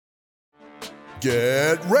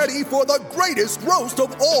Get ready for the greatest roast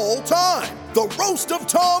of all time, the Roast of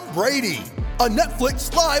Tom Brady, a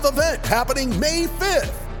Netflix live event happening May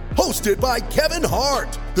 5th. Hosted by Kevin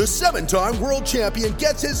Hart, the 7-time world champion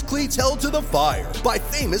gets his cleats held to the fire by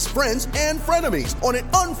famous friends and frenemies on an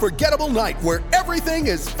unforgettable night where everything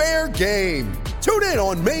is fair game. Tune in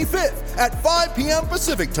on May 5th at 5 p.m.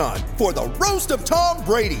 Pacific time for the Roast of Tom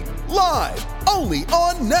Brady, live only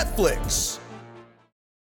on Netflix.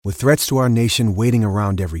 With threats to our nation waiting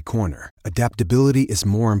around every corner, adaptability is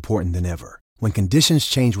more important than ever. When conditions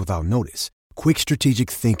change without notice, quick strategic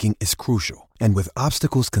thinking is crucial. And with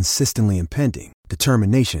obstacles consistently impending,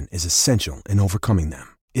 determination is essential in overcoming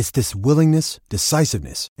them. It's this willingness,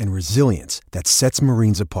 decisiveness, and resilience that sets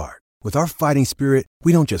Marines apart. With our fighting spirit,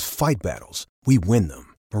 we don't just fight battles, we win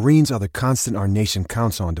them. Marines are the constant our nation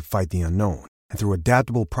counts on to fight the unknown. And through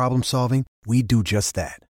adaptable problem solving, we do just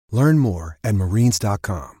that. Learn more at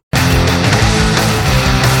marines.com.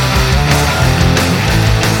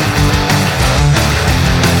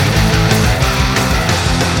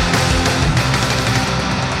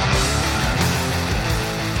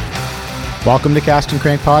 Welcome to Cast and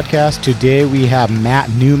Crank Podcast. Today we have Matt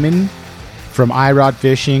Newman from iRod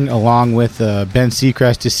Fishing along with Ben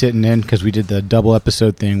Seacrest is sitting in because we did the double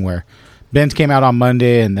episode thing where Ben's came out on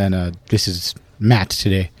Monday and then this is Matt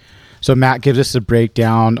today. So Matt gives us a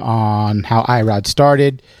breakdown on how iRod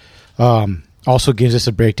started, also gives us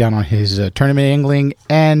a breakdown on his tournament angling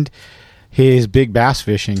and his big bass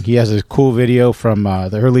fishing. He has a cool video from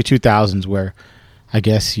the early 2000s where I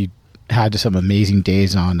guess he had some amazing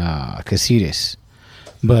days on Casitas.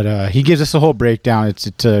 But he gives us a whole breakdown.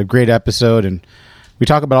 It's a great episode, and we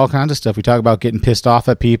talk about all kinds of stuff. We talk about getting pissed off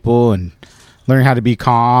at people and learning how to be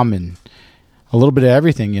calm and a little bit of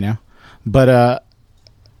everything, you know. But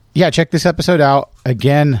yeah, check this episode out.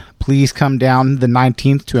 Again, please come down the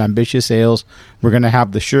 19th to Ambitious Sales. We're going to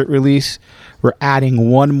have the shirt release. We're adding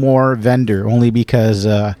one more vendor only because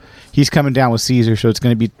he's coming down with Caesar, so it's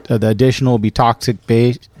going to be the additional will be Toxic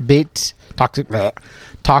Baits,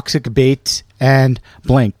 and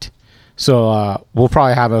Blinked. So we'll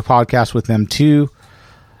probably have a podcast with them too,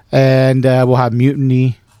 and we'll have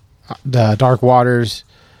Mutiny, the Dark Waters,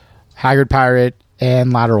 Haggard Pirate,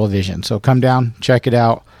 and Lateral Vision. So come down, check it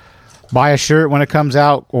out. Buy a shirt when it comes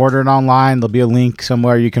out. Order it online. There'll be a link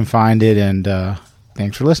somewhere you can find it. And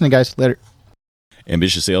thanks for listening, guys. Later.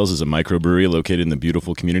 Ambitious Sales is a microbrewery located in the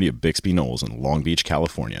beautiful community of Bixby Knolls in Long Beach,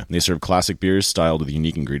 California. They serve classic beers styled with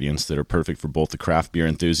unique ingredients that are perfect for both the craft beer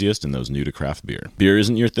enthusiast and those new to craft beer. Beer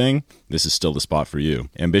isn't your thing? This is still the spot for you.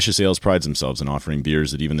 Ambitious Sales prides themselves in offering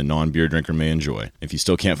beers that even the non-beer drinker may enjoy. If you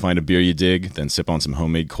still can't find a beer you dig, then sip on some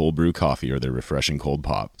homemade cold brew coffee or their refreshing cold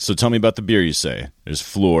pop. So tell me about the beer you say. There's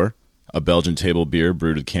Floor, a Belgian table beer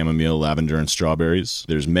brewed with chamomile, lavender, and strawberries.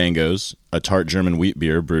 There's Mangoes, a tart German wheat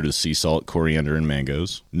beer brewed with sea salt, coriander, and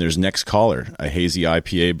mangoes. And there's Next Caller, a hazy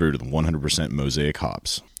IPA brewed with 100% mosaic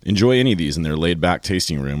hops. Enjoy any of these in their laid-back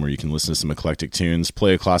tasting room where you can listen to some eclectic tunes,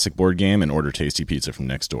 play a classic board game, and order tasty pizza from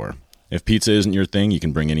next door. If pizza isn't your thing, you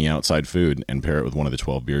can bring any outside food and pair it with one of the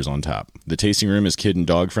 12 beers on tap. The tasting room is kid and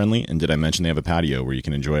dog friendly, and did I mention they have a patio where you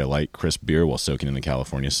can enjoy a light, crisp beer while soaking in the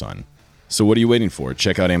California sun. So what are you waiting for?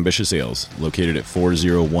 Check out Ambitious Ales, located at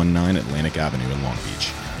 4019 Atlantic Avenue in Long Beach.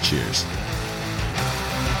 Cheers.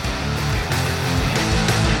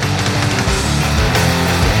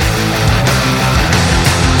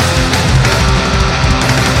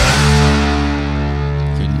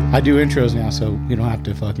 I do intros now, so you don't have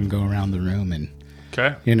to fucking go around the room and,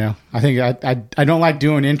 okay. You know, I think I don't like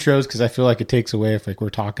doing intros because I feel like it takes away if like we're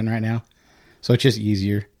talking right now. So it's just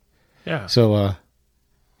easier. Yeah. So,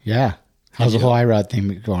 yeah. How's the whole iRod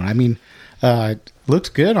thing going? I mean, it looks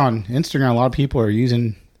good on Instagram. A lot of people are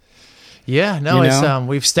using. Yeah, no, you it's know?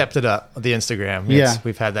 we've stepped it up, the Instagram.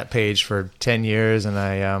 We've had that page for 10 years, and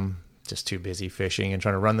I just too busy fishing and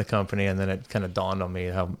trying to run the company, and then it kind of dawned on me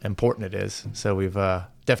how important it is. So we've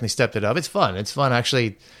definitely stepped it up. It's fun. It's fun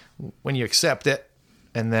actually when you accept it.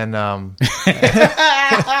 And then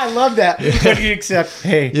I love that. When you accept,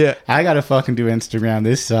 hey, yeah, I gotta fucking do Instagram.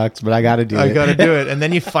 This sucks, but I gotta do it. I gotta do it. And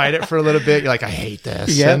then you fight it for a little bit. You're like, I hate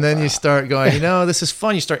this. Yep. And then you start going, this is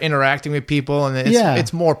fun. You start interacting with people, and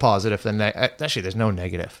it's more positive than actually. There's no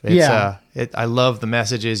negative. It's, I love the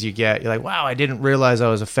messages you get. You're like, wow, I didn't realize I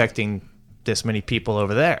was affecting this many people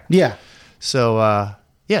over there. Yeah. So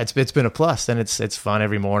it's been a plus, and it's fun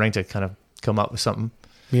every morning to kind of come up with something.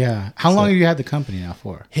 Yeah. How long have you had the company now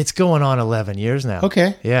for? It's going on 11 years now.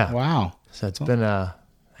 Okay. Yeah. Wow. So it's been, I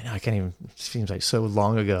know, I can't even, it seems like so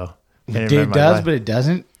long ago. It does, but it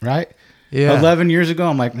doesn't, right? 11 years ago,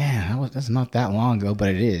 I'm like, man, that's not that long ago, but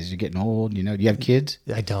it is. You're getting old, you know. Do you have kids?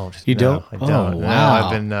 I don't. You don't? I don't. Oh, no, wow.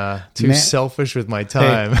 I've been too selfish with my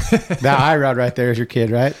time. Hey, that iRod right there is your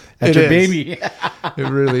kid, right? That's your baby. It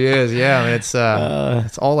really is. Yeah, I mean,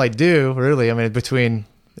 it's all I do, really. I mean, between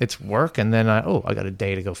it's work and then I got a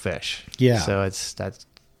day to go fish. Yeah. So that's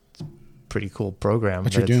a pretty cool program.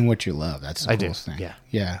 But you're doing what you love. That's the coolest thing. Yeah.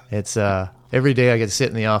 Yeah. It's every day I get to sit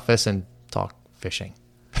in the office and talk fishing.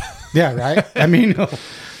 Yeah, right? I mean,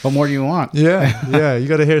 what more do you want? Yeah. You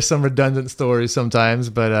got to hear some redundant stories sometimes,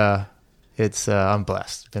 but it's I'm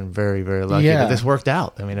blessed. Been very, very lucky. Yeah. But this worked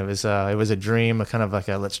out. I mean, it was a dream, a kind of like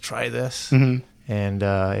let's try this. Mm-hmm. And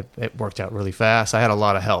it worked out really fast. I had a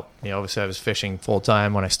lot of help. You know, obviously I was fishing full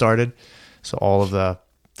time when I started, so all of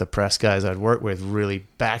the press guys I'd worked with really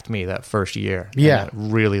backed me that first year. Yeah, and that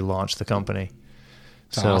really launched the company.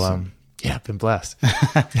 That's so awesome. I've been blessed.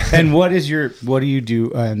 And what do you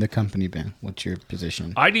do in the company, Ben? What's your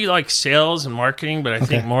position? I do like sales and marketing, but I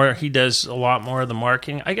think he does a lot more of the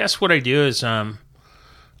marketing. I guess what I do is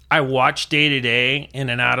I watch day to day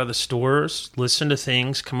in and out of the stores, listen to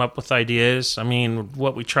things, come up with ideas. I mean,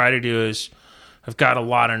 what we try to do is I've got a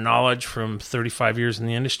lot of knowledge from 35 years in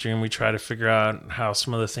the industry, and we try to figure out how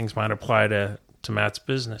some of the things might apply to Matt's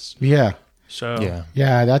business. Yeah. So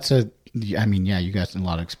you got a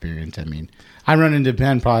lot of experience. I mean, I run into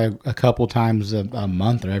Ben probably a couple times a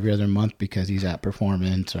month or every other month because he's at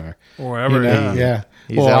Performance or wherever. Yeah.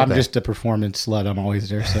 Well, I'm just a performance slut. I'm always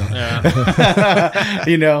there. So,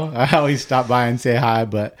 I always stop by and say hi.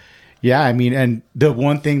 But yeah, I mean, and the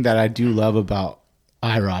one thing that I do love about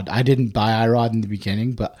iRod, I didn't buy iRod in the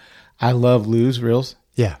beginning, but I love Lou's reels.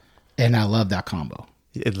 Yeah. And I love that combo.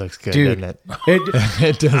 It looks good, dude, doesn't it?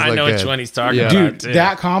 It does. I look know good. which one he's talking about. Dude, too.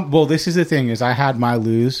 that well, this is the thing is I had my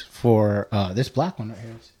Lou's for this black one right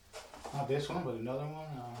here. It's not this one, but another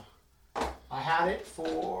one. I had it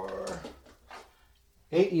for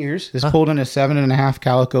 8 years. This pulled in a 7.5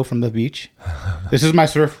 calico from the beach. This is my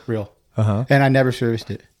surf reel, and I never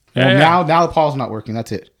serviced it. Now the Paul's not working.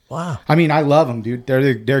 That's it. Wow. I mean, I love them, dude.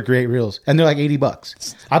 They're great reels, and they're like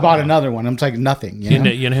 $80. I bought another one. I'm like nothing.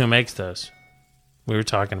 You know who makes those? We were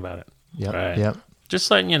talking about it. Yep. Right. Yep.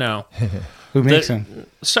 Just letting you know. Who makes them?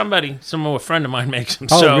 A friend of mine makes them.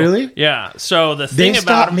 Oh, really? Yeah. So the They thing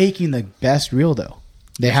stopped making the best reel though.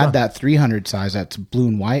 They had that 300 size that's blue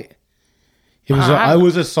and white. It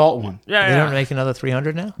was a salt one. Yeah, They don't make another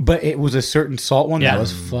 300 now? But it was a certain salt one that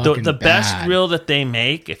was fucking the best bad. reel that they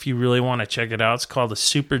make, if you really want to check it out, it's called the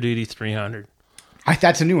Super Duty 300.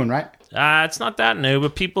 That's a new one, right? It's not that new,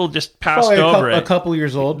 but people just passed Probably over it. A couple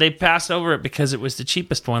years old. They passed over it because it was the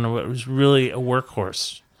cheapest one. It was really a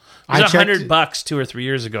workhorse. It I was checked $100 2 or 3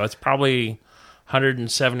 years ago. It's probably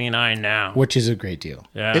 $179 now. which is a great deal.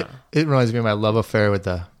 Yeah. It reminds me of my love affair with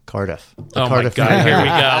the Cardiff. The Cardiff. My God! Here we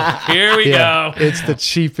go. Here we go. It's the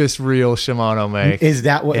cheapest reel Shimano make. Is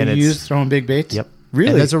that what you use throwing big baits? Yep.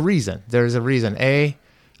 Really? And there's a reason. There's a reason.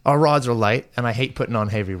 Our rods are light, and I hate putting on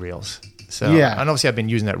heavy reels. So, yeah. and obviously I've been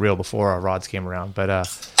using that reel before our rods came around, but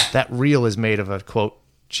that reel is made of a quote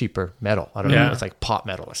cheaper metal. I don't know. It's like pot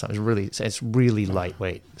metal or something. It's really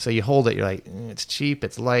lightweight. So you hold it, you're like, it's cheap,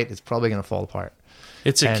 it's light, it's probably going to fall apart.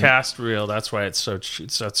 It's a cast reel. That's why it's so.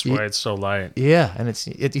 That's why it's so light. Yeah, and it's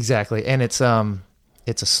exactly, and it's a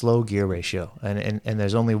slow gear ratio, and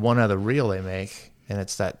there's only one other reel they make, and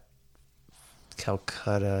it's that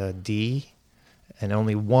Calcutta D. And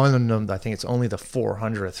only one of them, I think it's only the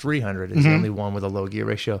 400 or 300 is the only one with a low gear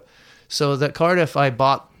ratio. So the Cardiff, I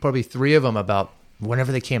bought probably 3 of them about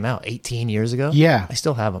whenever they came out, 18 years ago. Yeah. I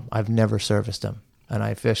still have them. I've never serviced them. And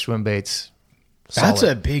I fish swim baits. That's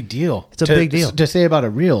a big deal. It's a big deal. To say about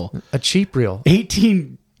a reel. A cheap reel.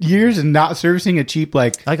 18 years and not servicing a cheap,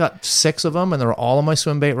 like... I got 6 of them, and they're all on my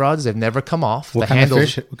swim bait rods. They've never come off. What kind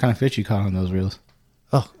of fish you caught on those reels?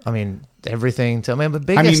 Oh, I mean... everything to me. The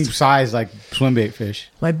biggest, size like swim bait fish.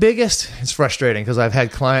 My biggest, it's frustrating because I've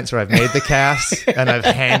had clients where I've made the cast and I've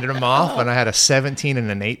handed them off, and I had a 17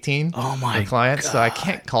 and an 18. Oh my clients, God. so I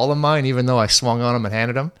can't call them mine even though I swung on them and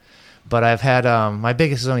handed them. But I've had my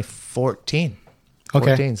biggest is only 14.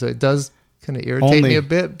 14, okay. So it does kind of irritate me a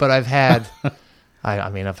bit. But I've had,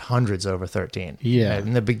 I've hundreds over 13. Yeah. And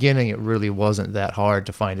in the beginning, it really wasn't that hard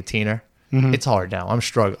to find a teener. Mm-hmm. It's hard now. I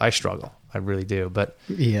struggle. I really do. But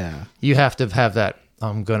yeah, you have to have that.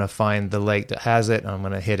 I'm going to find the lake that has it, and I'm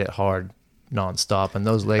going to hit it hard nonstop. And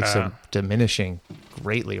those lakes are diminishing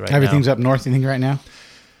greatly right now. Everything's up north, you think, right now?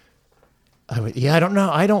 I don't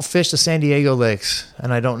know. I don't fish the San Diego lakes,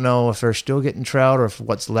 and I don't know if they're still getting trout or if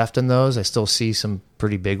what's left in those. I still see some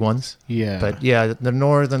pretty big ones. Yeah. But yeah, the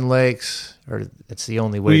northern lakes, it's the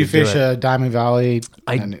only way you to do fish it. Diamond Valley?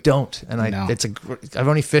 I don't, and No. I've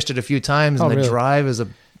only fished it a few times, and the really? drive is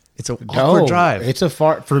it's an awkward drive. It's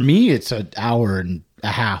for me, it's an hour and a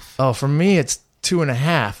half. Oh, for me, it's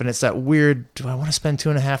 2.5, and it's that weird. Do I want to spend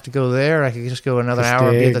 2.5 to go there? I could just go another hour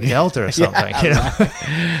and be at the Delta or something. You know.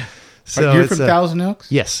 So you're from Thousand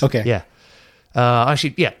Oaks? Yes. Okay. Yeah.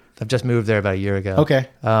 Actually, yeah. I've just moved there about a year ago. Okay.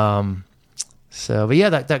 So, but yeah,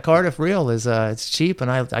 that Cardiff reel is it's cheap,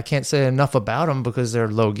 and I can't say enough about them because they're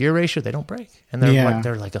low gear ratio. They don't break, and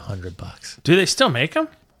they're like $100. Do they still make them?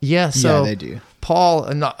 Yeah. So yeah, they do.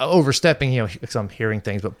 Paul, not overstepping, because I'm hearing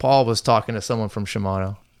things, but Paul was talking to someone from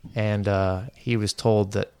Shimano, and he was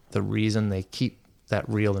told that the reason they keep that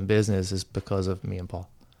reel in business is because of me and Paul.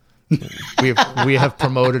 we have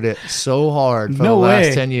promoted it so hard for the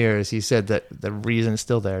last 10 years. He said that the reason it's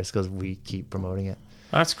still there is because we keep promoting it.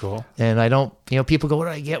 That's cool. And I don't, people go, what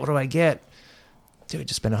do I get? Dude,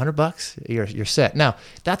 just spend $100. You're set. Now,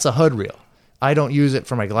 that's a HUD reel. I don't use it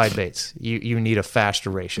for my glide baits. You need a faster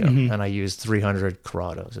ratio. Mm-hmm. And I use 300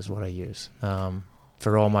 Corrados is what I use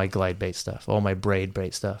for all my glide bait stuff, all my braid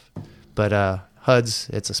bait stuff. But HUDs,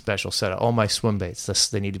 it's a special setup. All my swim baits,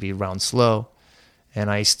 they need to be round slow. And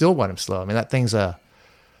I still want them slow. I mean, that thing's a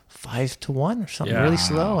 5-to-1 or something really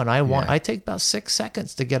slow. And I take about 6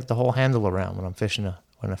 seconds to get the whole handle around when I'm fishing a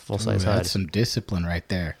full-size HUD. That's some discipline right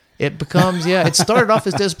there. It becomes, it started off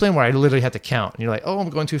as discipline where I literally had to count. And you're like, oh, I'm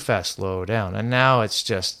going too fast, slow down. And now it's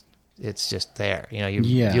just there.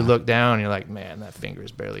 You look down and you're like, man, that finger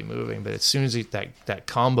is barely moving. But as soon as that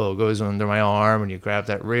combo goes under my arm and you grab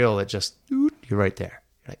that reel, it just, you're right there.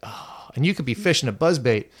 You're like, oh. And you could be fishing a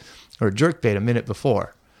buzzbait or a jerkbait a minute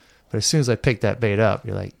before. But as soon as I pick that bait up,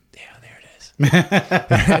 you're like, yeah, there it is.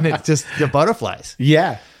 And it's just the butterflies.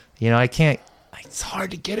 Yeah. It's hard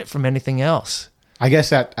to get it from anything else. I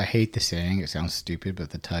guess I hate the saying, it sounds stupid, but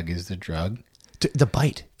the tug is the drug. The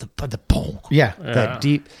bite, the boom. Yeah. That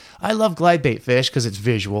deep. I love glide bait fish because it's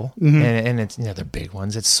visual and it's, they're big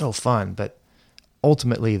ones. It's so fun. But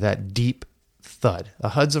ultimately that deep thud. The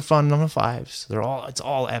HUDs are fun on the 5s. It's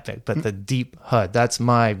all epic, but the deep HUD, that's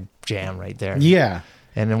my jam right there. Yeah.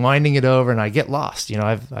 And then winding it over, and I get lost.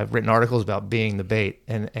 I've written articles about being the bait,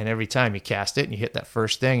 and every time you cast it and you hit that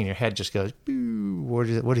first thing, and your head just goes, boo,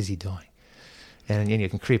 what is he doing? And you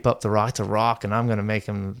can creep up the rock. It's a rock, and I'm going to make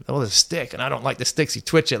him, there's a stick, and I don't like the sticks. You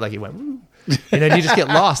twitch it like he went, woo. You just get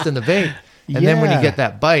lost in the bait. And then when you get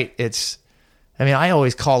that bite, I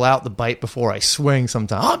always call out the bite before I swing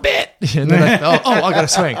sometimes. Oh, bit! And then I got to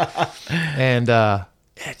swing. And I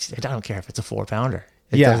don't care if it's a 4-pounder.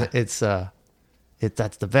 That's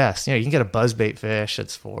the best. You can get a buzzbait fish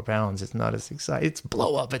that's 4 pounds. It's not as exciting. It's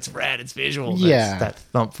blow up. It's rad. It's visual. Yeah. That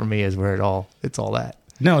thump for me is where it's all that.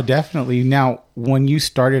 No, definitely. Now, when you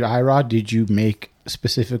started iRod, did you make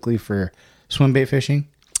specifically for swim bait fishing?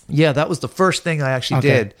 Yeah, that was the first thing I actually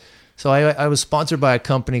did. So I was sponsored by a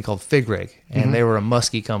company called Fig Rig, and they were a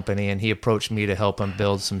muskie company, and he approached me to help him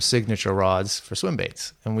build some signature rods for swim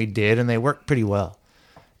baits. And we did, and they worked pretty well.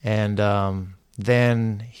 And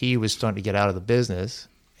then he was starting to get out of the business,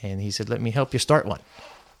 and he said, let me help you start one.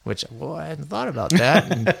 Which, I hadn't thought about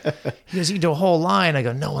that. And he goes, you do a whole line. I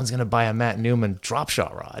go, no one's going to buy a Matt Newman drop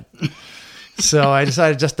shot rod. So I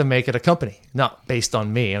decided just to make it a company, not based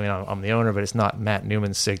on me. I'm the owner, but it's not Matt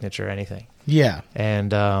Newman's signature or anything. Yeah.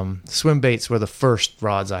 And swim baits were the first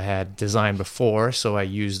rods I had designed before, so I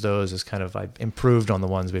used those as I improved on the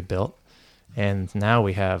ones we'd built. And now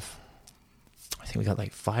we have, I think we got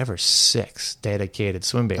like 5 or 6 dedicated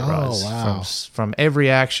swim bait rods. Wow. From every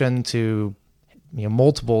action to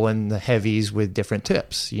multiple in the heavies with different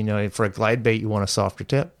tips. For a glide bait, you want a softer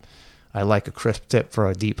tip. I like a crisp tip for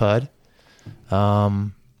a deep HUD.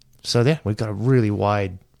 We've got a really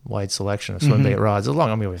wide selection of swim bait rods. We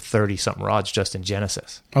have 30 something rods just in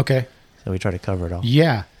Genesis. Okay. So we try to cover it all.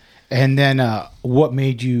 Yeah. And then,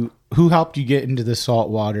 who helped you get into the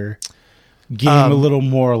saltwater game a little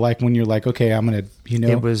more, like when you're like, okay, I'm going to,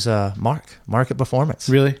 It was, Mark at Performance.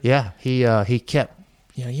 Really? Yeah. He kept,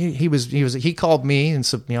 he called me and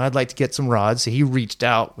said, I'd like to get some rods. So he reached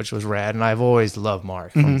out, which was rad. And I've always loved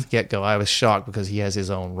Mark from the get-go. I was shocked because he has his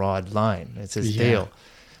own rod line. It's his deal.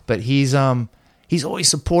 But he's always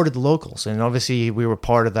supported the locals. And obviously we were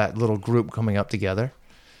part of that little group coming up together.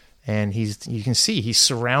 And you can see he's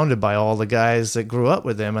surrounded by all the guys that grew up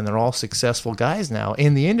with him, and they're all successful guys now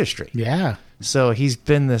in the industry. Yeah. So he's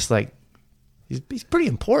been this he's pretty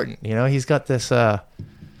important. He's got this,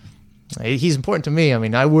 he's important to me. I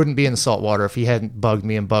mean, I wouldn't be in the saltwater if he hadn't bugged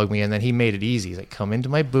me, and then he made it easy. He's like, come into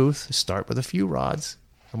my booth, start with a few rods,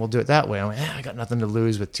 and we'll do it that way. I'm like, I got nothing to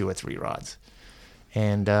lose with 2 or 3 rods.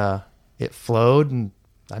 And it flowed, and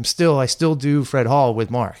I still do Fred Hall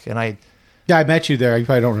with Mark. And I met you there. You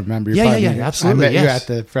probably don't remember. Yeah, absolutely. I met you at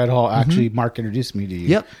the Fred Hall. Actually, Mark introduced me to you.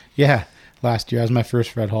 Yep. Yeah, last year. That was my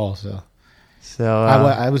first Fred Hall, so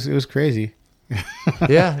it was crazy.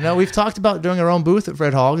 Yeah, no, we've talked about doing our own booth at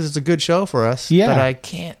Fred Hall because it's a good show for us. Yeah, but I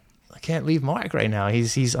can't leave Mark right now.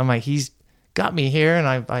 He's got me here, and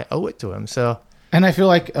I owe it to him. So, and I feel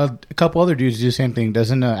like a couple other dudes do the same thing.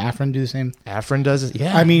 Doesn't Afrin do the same? Afrin does it.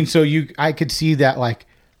 Yeah, I mean, so I could see that like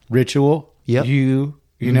Ritual. Yep. You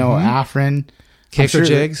know, Afrin, Kicker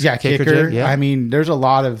Jigs. Yeah, Kicker. Jig, yeah. I mean, there's a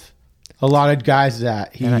lot of guys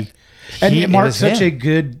that and Mark's such a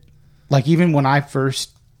good. Like even when I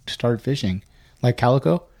first started fishing, like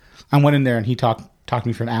Calico, I went in there and he talked to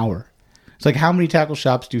me for an hour. It's like, how many tackle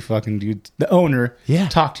shops do the owner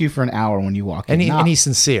talk to you for an hour when you walk in? And he's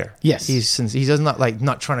sincere. Yes. He does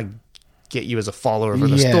not trying to get you as a follower for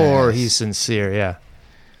the store. He's sincere. Yeah.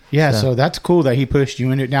 Yeah. So that's cool that he pushed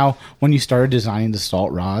you into it. Now, when you started designing the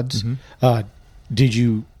salt rods, were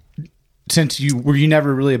you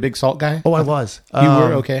never really a big salt guy? Oh, I was. You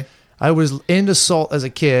were? Okay. I was into salt as a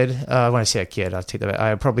kid. When I say a kid, I'll take that back.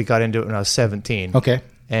 I probably got into it when I was 17. Okay.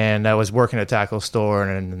 And I was working at a tackle store,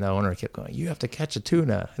 and the owner kept going, you have to catch a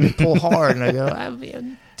tuna. And they pull hard. And I go,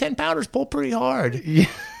 10-pounders pull pretty hard. Yeah.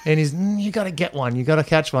 And he's, you got to get one. You got to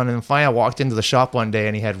catch one. And then finally I walked into the shop one day,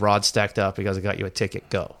 and he had rods stacked up because I got you a ticket,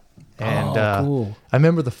 go. And cool. I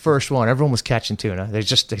remember the first one. Everyone was catching tuna. They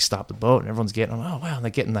stopped the boat, and everyone's getting them. Oh, wow. And they're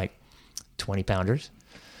getting like 20-pounders.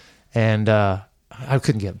 And I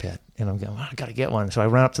couldn't get bit. And I'm going, I got to get one. So I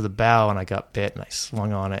ran up to the bow, and I got bit, and I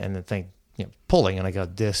swung on it, and the thing, pulling, and I go,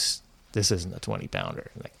 this isn't a 20-pounder.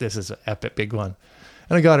 Like, this is an epic big one.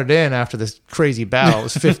 And I got it in after this crazy bow. It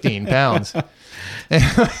was 15 pounds. And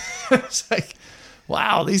it's like,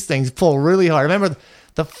 wow, these things pull really hard. I remember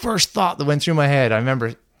the first thought that went through my head. I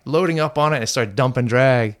remember loading up on it, and it started dumping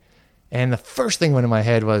drag. And the first thing went in my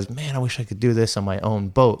head was, man, I wish I could do this on my own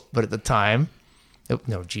boat. But at the time,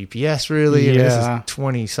 no GPS really. Yeah. This is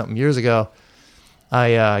 20-something years ago.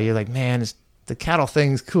 You're like, man, the cattle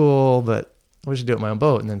thing's cool, but I wish I could do it on my own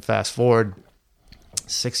boat. And then fast forward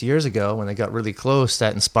 6 years ago, when they got really close,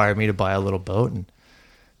 that inspired me to buy a little boat, and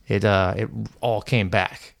it all came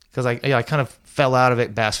back because I kind of fell out of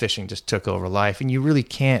it. Bass fishing just took over life, and you really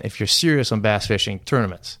can't, if you're serious on bass fishing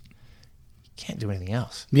tournaments, you can't do anything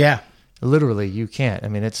else. Yeah, literally, you can't. I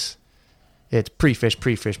mean, it's pre-fish,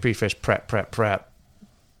 prep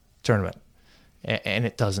tournament, and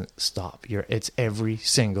it doesn't stop. It's every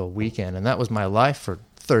single weekend, and that was my life for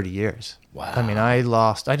 30 years. Wow. I mean, I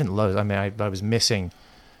didn't lose. I mean, I was missing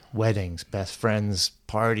weddings, best friends,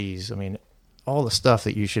 parties. I mean, all the stuff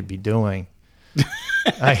that you should be doing.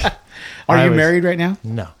 Are you married right now?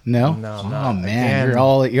 No. Oh man, you're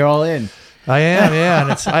all in. I am, yeah.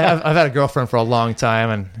 And I've had a girlfriend for a long time,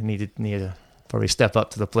 and I need to probably step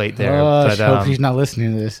up to the plate there. Oh, but, I hope she's not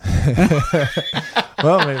listening to this.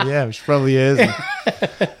 Well, maybe, yeah, she probably is.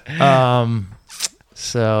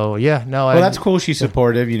 So yeah, no. Well, that's cool. She's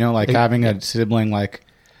supportive. Having a sibling, or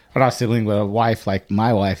not a sibling, but a wife like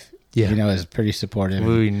my wife. Yeah. Is pretty supportive.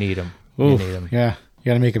 We need them. Yeah, you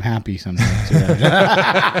got to make him happy sometimes.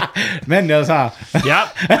 Men knows, huh?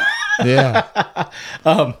 Yep.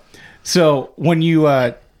 Yeah. So when you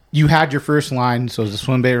had your first line, so it was the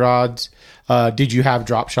swim bait rods. Did you have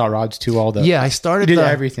drop shot rods too? I started. You did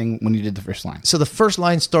everything when you did the first line. So the first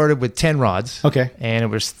line started with 10 rods. Okay. And it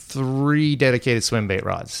was 3 dedicated swim bait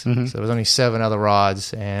rods. Mm-hmm. So there was only 7 other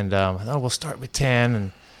rods. And I thought, we'll start with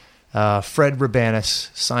 10. And Fred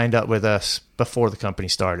Rabanis signed up with us before the company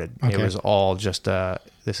started. Okay. It was all just,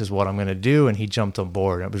 this is what I'm going to do. And he jumped on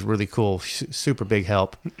board. And it was really cool. Super big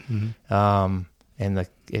help. Mm-hmm. And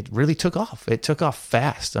it really took off. It took off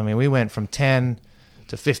fast. I mean, we went from 10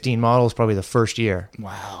 to 15 models probably the first year.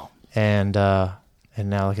 Wow. And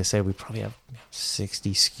now, like I said, we probably have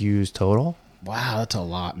 60 SKUs total. Wow, that's a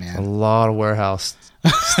lot, man. A lot of warehouse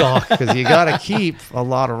stock because you got to keep a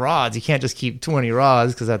lot of rods. You can't just keep 20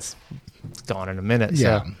 rods because that's gone in a minute.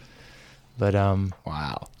 Yeah. So. But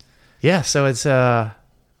wow. Yeah. So it's a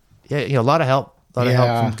lot of help. A lot of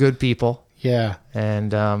help from good people. Yeah.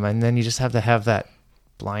 And then you just have to have that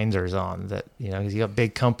blinders on that, because you got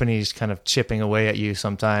big companies kind of chipping away at you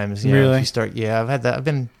sometimes. Really? If you start, I've had that.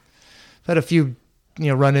 I've had a few,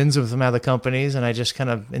 run-ins with some other companies, and I just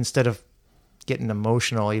kind of, instead of getting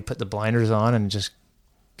emotional, you put the blinders on and just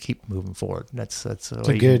keep moving forward. That's what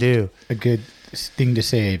you can do. A good thing to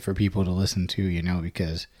say for people to listen to,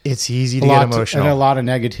 because it's easy to get emotional. And a lot of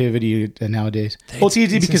negativity nowadays. It's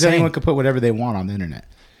easy because insane. anyone could put whatever they want on the internet.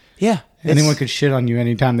 Yeah. Anyone could shit on you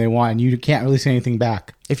anytime they want, and you can't really say anything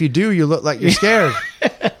back. If you do, you look like you're scared.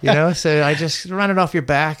 So I just run it off your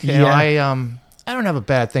back. I don't have a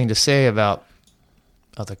bad thing to say about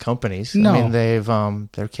other companies. No. I mean,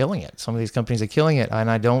 they're killing it. Some of these companies are killing it,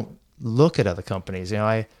 and I don't look at other companies.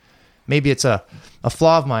 Maybe it's a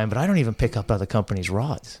flaw of mine, but I don't even pick up other companies'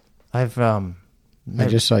 rods. I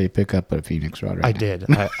just saw you pick up a Phoenix rod. I did.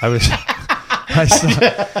 I was. I saw,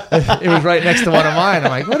 it was right next to one of mine. I'm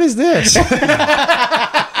like, what is this? But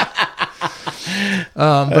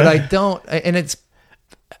I don't, and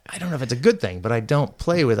I don't know if it's a good thing, but I don't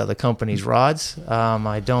play with other companies' rods.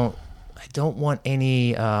 I don't want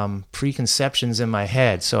any preconceptions in my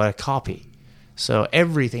head, so I copy. So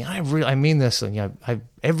everything, I mean this, and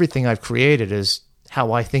everything I've created is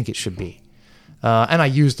how I think it should be. And I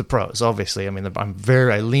use the pros, obviously. I mean,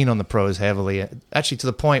 I lean on the pros heavily, actually to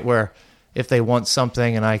the point where if they want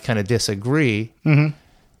something and I kind of disagree,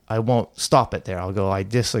 I won't stop it there. I'll go, I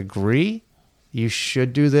disagree. You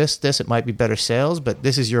should do this. It might be better sales, but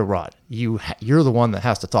this is your rod. You're the one that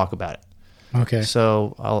has to talk about it. Okay.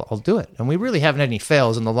 So I'll do it. And we really haven't had any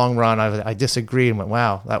fails in the long run. I disagreed and went,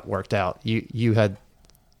 wow, that worked out. You had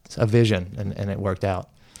a vision and it worked out.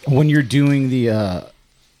 When you're doing the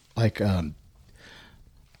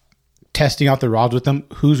testing out the rods with them,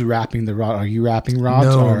 who's wrapping the rod? Are you wrapping rods?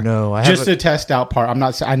 No. Just the test out part.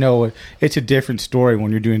 I know it's a different story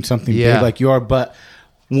when you're doing something big like you are, but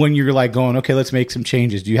when you're like going, okay, let's make some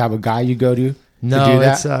changes. Do you have a guy you go to? No,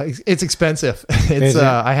 it's expensive.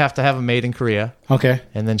 I have to have them made in Korea. Okay.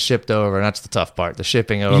 And then shipped over. And that's the tough part, the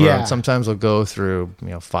shipping over. Yeah. And sometimes we'll go through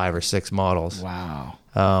 5 or 6 models. Wow.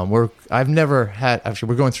 I've never had, actually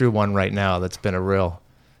we're going through one right now that's been a real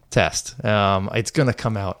test. It's going to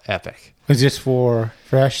come out epic. Is this for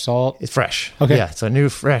fresh salt? It's fresh. Okay. Yeah, it's a new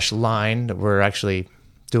fresh line that we're actually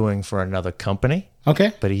doing for another company.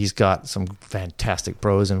 Okay. But he's got some fantastic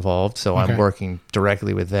pros involved, so I'm working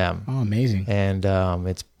directly with them. Oh, amazing. And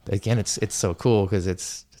it's so cool because it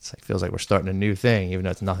feels like we're starting a new thing, even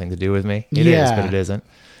though it's nothing to do with me. It is, but it isn't.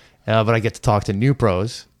 But I get to talk to new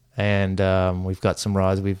pros, and we've got some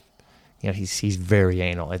rods. He's very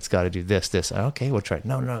anal. It's got to do this. Okay, we'll try it.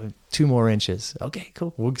 No, 2 more inches. Okay,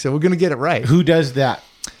 cool. So we're going to get it right. Who does that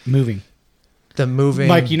moving? The moving.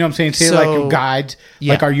 Like, you know what I'm saying? Say like guides.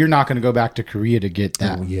 Yeah. Like, you're not going to go back to Korea to get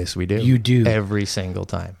that. Oh, yes, we do. You do. Every single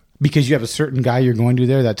time. Because you have a certain guy you're going to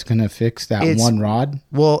there that's going to fix that one rod?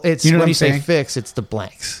 Well, it's when you say fix, it's the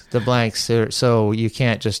blanks. The blanks. So you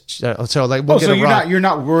can't just so like you're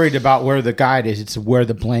not worried about where the guide is. It's where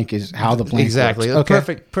the blank is, how the blank exactly. works.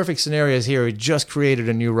 The perfect scenario is here. We just created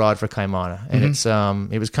a new rod for Kaimana,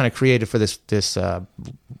 and it was kind of created for this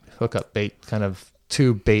hookup bait, kind of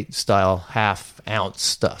tube bait style 1/2 ounce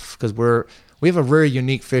stuff, because we have a very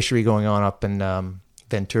unique fishery going on up in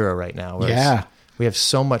Ventura right now. Yeah. We have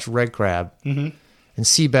so much red crab. And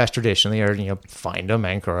sea bass traditionally are, find them,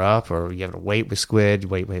 anchor up, or you have to wait with squid,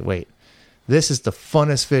 wait. This is the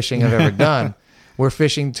funnest fishing I've ever done. We're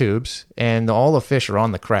fishing tubes, and all the fish are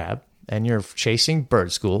on the crab, and you're chasing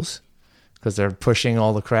bird schools because they're pushing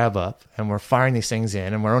all the crab up, and we're firing these things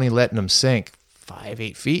in, and we're only letting them sink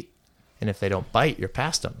 5-8 feet. And if they don't bite, you're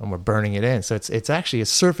past them, and we're burning it in. So it's actually a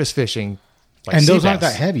surface fishing. Like and those aren't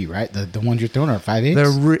that heavy, right? The ones you're throwing are 5/8?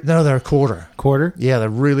 They're a quarter. Quarter? Yeah, they're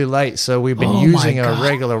really light. So we've been using a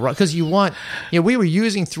regular rod. Because we were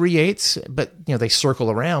using 3/8, but they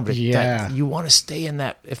circle around. But you want to stay in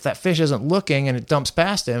that. If that fish isn't looking and it dumps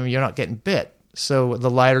past him, you're not getting bit. So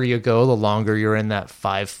the lighter you go, the longer you're in that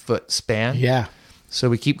 5-foot span. Yeah.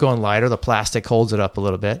 So we keep going lighter. The plastic holds it up a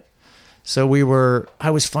little bit. So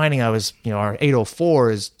I was finding our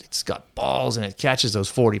 804 it's got balls and it catches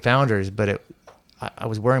those 40-pounders, but I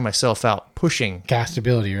was wearing myself out pushing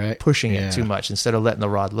castability, right? Pushing it too much instead of letting the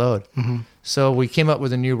rod load. So we came up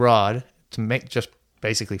with a new rod to make just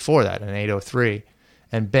basically for that, an 803,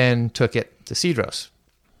 and Ben took it to Cedros,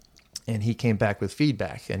 and he came back with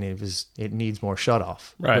feedback, and it needs more shut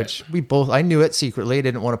off, right? Which I knew it secretly. I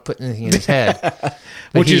didn't want to put anything in his head,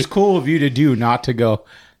 which is cool of you to do, not to go.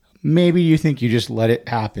 Maybe you think you just let it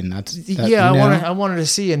happen. I wanted to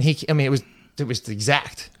see, and it was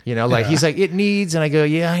exact, he's like, it needs, and I go,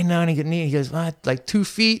 yeah, I know, and he goes, like 2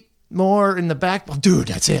 feet more in the back. Well, dude,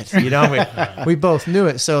 that's it. We both knew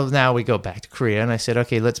it. So now we go back to Korea, and I said,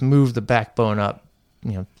 okay, let's move the backbone up,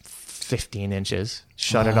 15 inches,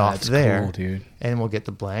 shut it off there, cool, dude. And we'll get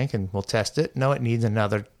the blank and we'll test it. No, it needs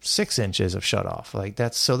another 6 inches of shut off. Like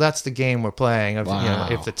that's the game we're playing. Of,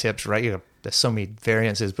 if the tip's right, there's so many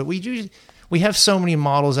variances, but we have so many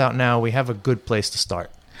models out now. We have a good place to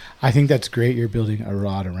start. I think that's great. You're building a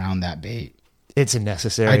rod around that bait. It's a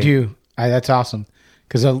necessary. I do. That's awesome.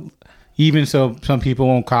 Because even so, some people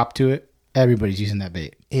won't cop to it. Everybody's using that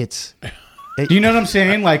bait. Do you know what I'm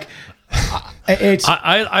saying? Like,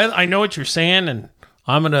 I know what you're saying, and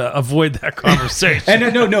I'm going to avoid that conversation.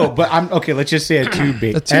 And no. But I'm okay. Let's just say a tube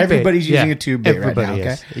bait. Everybody's using a tube bait right now.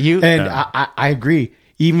 Okay, I agree.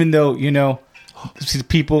 Even though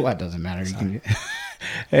people, that doesn't matter.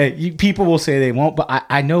 People will say they won't, but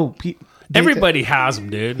I know everybody has them,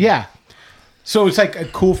 dude. Yeah. So it's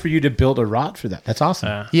like cool for you to build a rod for that. That's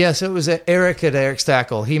awesome. So it was Eric at Eric's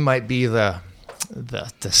Tackle. He might be the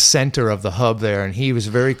center of the hub there, and he was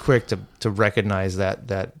very quick to recognize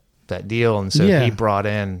that deal, and so he brought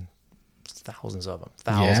in thousands of them.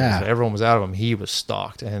 Everyone was out of them. He was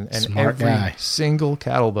stocked, and every single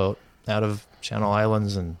cattle boat out of Channel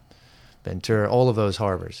Islands and Ventura, all of those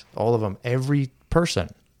harbors, all of them, every person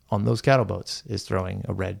on those cattle boats is throwing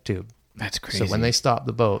a red tube. That's crazy. So when they stop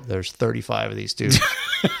the boat, there's 35 of these tubes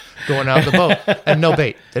going out the boat, and no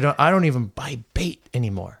bait. I don't even buy bait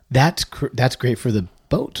anymore. That's great for the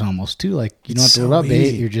boats almost too. Like you don't have to rub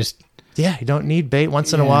bait. You're just you don't need bait.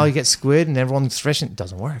 Once in a while, you get squid, and everyone's fishing. It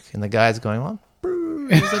doesn't work, and the guy's going, "Well,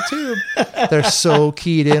 here's a tube." They're so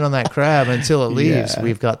keyed in on that crab until it leaves.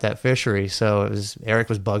 We've got that fishery. So Eric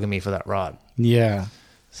was bugging me for that rod. Yeah.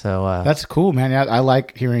 So that's cool, man. I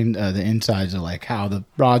like hearing the insides of like how the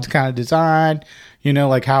rod's kind of designed,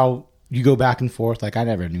 like how you go back and forth. Like I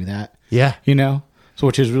never knew that. Yeah. So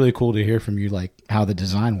which is really cool to hear from you, like how the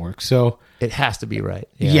design works. So it has to be right.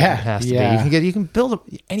 It has to be. You can build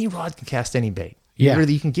any rod can cast any bait.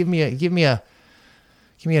 You can give me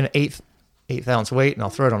an eighth ounce weight, and I'll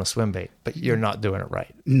throw it on a swim bait. But you're not doing it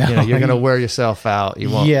right. No, you're going to wear yourself out. You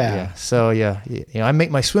won't. Yeah. So I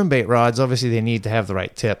make my swim bait rods. Obviously, they need to have the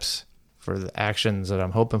right tips for the actions that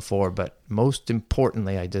I'm hoping for. But most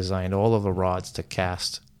importantly, I designed all of the rods to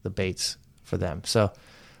cast the baits for them. So,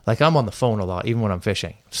 like I'm on the phone a lot, even when I'm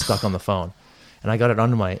fishing, I'm stuck on the phone, and I got it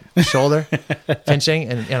under my shoulder, pinching,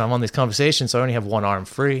 and I'm on these conversations. So I only have one arm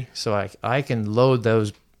free, so I can load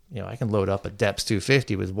those. I can load up a Depths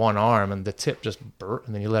 250 with one arm, and the tip just burnt,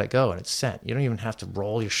 and then you let it go, and it's sent. You don't even have to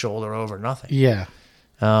roll your shoulder over, nothing. Yeah.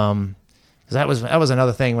 That was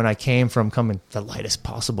another thing when I came from coming the lightest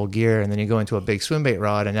possible gear, and then you go into a big swim bait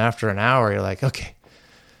rod, and after an hour, you're like, okay,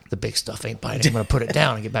 the big stuff ain't biting. I'm going to put it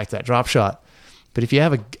down and get back to that drop shot. But if you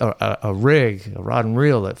have a rig, a rod and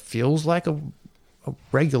reel that feels like a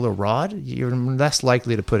regular rod, you're less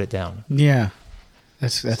likely to put it down. Yeah.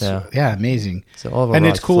 That's amazing. So all of our and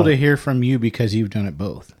it's cool float. to hear from you because you've done it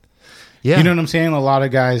both. Yeah. You know what I'm saying? A lot of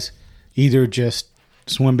guys either just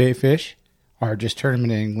swim bait fish or just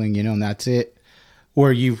tournament angling, and that's it.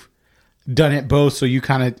 Or you've done it both, so you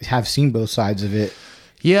kind of have seen both sides of it.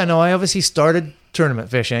 Yeah, no, I obviously started tournament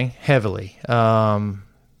fishing heavily.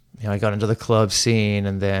 I got into the club scene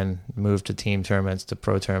and then moved to team tournaments, to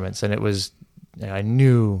pro tournaments, and it was, I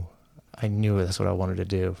knew that's what I wanted to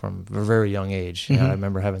do from a very young age. I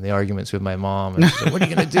remember having the arguments with my mom. And she's like, what are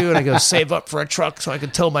you going to do? And I go, save up for a truck so I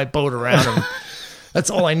can tow my boat around. And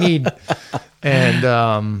that's all I need. And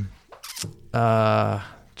I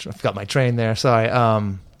forgot my train there. Sorry.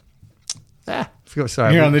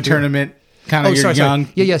 Sorry. You're on the tournament, kind of young.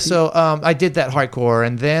 Sorry. Yeah. So I did that hardcore.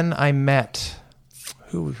 And then I met...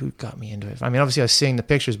 Who got me into it? I mean, obviously I was seeing the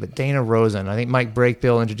pictures, but Dana Rosen. I think Mike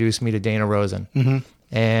Brakebill introduced me to Dana Rosen. Mm-hmm.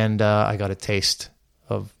 And I got a taste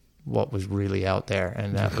of what was really out there,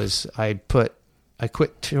 and that was I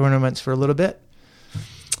quit tournaments for a little bit.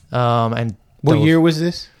 And what year was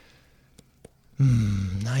this?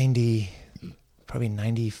 90, probably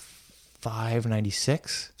 95,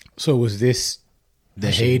 96. So was this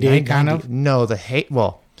the heyday kind of? No,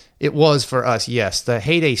 well, it was for us. Yes, the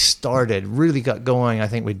heyday really got going. I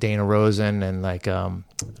think with Dana Rosen and like Alan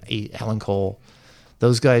Cole.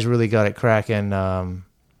 Those guys really got it cracking. Well,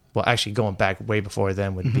 actually, going back way before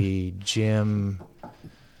then would be Jim.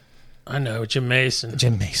 I know, Jim Mason.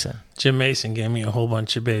 Jim Mason gave me a whole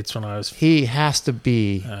bunch of baits when I was... He has to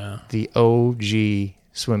be the OG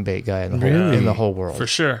swim bait guy in the whole world. For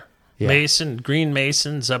sure. Yeah. Green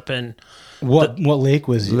Mason's up in... What lake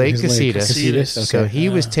was he? Lake Casitas. Okay. So he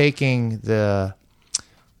was taking the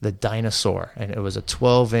Dinosaur, and it was a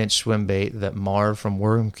 12-inch swim bait that Marv from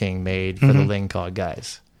Worm King made for the Lingcod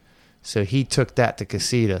guys. So he took that to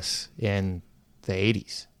Casitas in the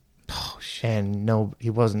 80s. Oh, shit. And no,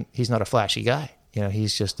 he's not a flashy guy.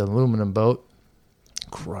 he's just an aluminum boat,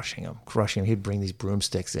 crushing him. He'd bring these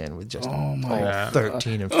broomsticks in with just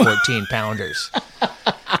 13 and 14 pounders.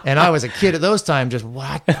 And I was a kid at those times, just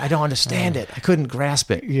what? I don't understand it. I couldn't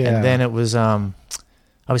grasp it. Yeah. And then it was, I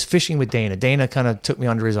was fishing with Dana. Dana kind of took me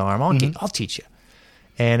under his arm. I'll teach you.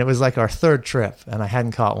 And it was like our third trip, and I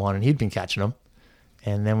hadn't caught one, and he'd been catching them.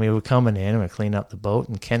 And then we were coming in, and we cleaned up the boat,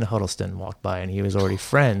 and Ken Huddleston walked by, and he was already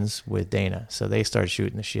friends with Dana. So they started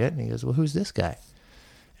shooting the shit, and he goes, well, who's this guy?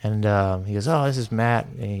 And he goes, oh, this is Matt.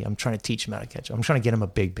 I'm trying to teach him how to catch him. I'm trying to get him a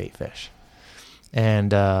big bait fish.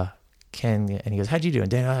 And Ken, and he goes, how'd you do? And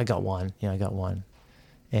Dana, I got one. I got one.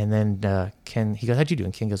 And then Ken, he goes, how'd you do?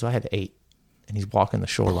 And Ken goes, well, I had 8. And he's walking the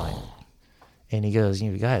shoreline. And he goes,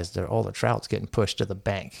 you guys, all the trout's getting pushed to the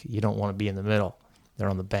bank. You don't want to be in the middle. They're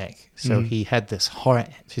on the bank. So he had this one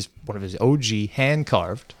of his OG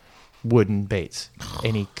hand-carved wooden baits.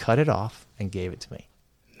 And he cut it off and gave it to me.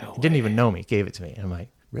 He didn't even know me, gave it to me. And I'm like,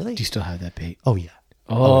 really? Do you still have that bait? Oh, yeah.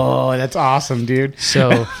 Oh, that's awesome, dude.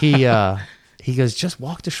 So he goes, just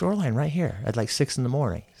walk the shoreline right here at like 6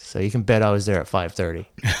 a.m. So you can bet I was there at 5:30.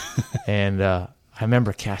 And I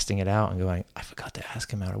remember casting it out and going, I forgot to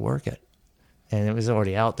ask him how to work it. And it was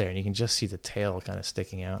already out there, and you can just see the tail kind of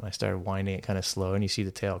sticking out. And I started winding it kind of slow, and you see the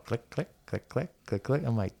tail click, click, click, click, click, click.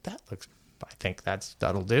 I'm like, I think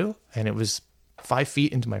that'll do. And it was 5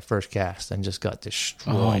 feet into my first cast and just got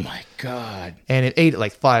destroyed. Oh my God. And it ate it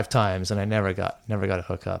like 5 times, and I never got a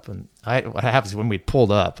hook up. And what happens when we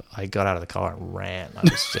pulled up, I got out of the car and ran.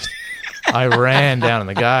 I ran down on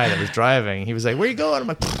the guy that was driving. He was like, where you going? I'm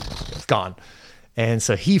like, it's gone. And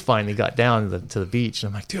so he finally got down to the beach, and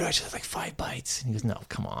I'm like, dude, I just had like 5 bites. And he goes, no,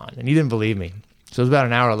 come on. And he didn't believe me. So it was about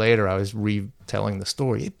an hour later, I was retelling the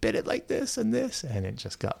story. It bit it like this and this, and it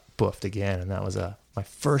just got boofed again. And that was my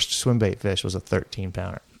first swim bait fish was a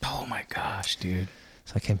 13-pounder. Oh my gosh, dude.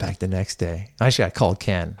 So I came back the next day. Actually, I called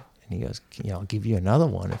Ken, and he goes, I'll give you another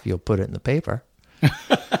one if you'll put it in the paper.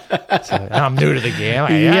 So I'm new to the game.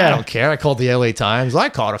 I don't care. I called the LA Times. I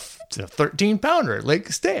caught a 13-pounder at Lake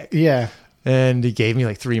Castaic. Yeah. And he gave me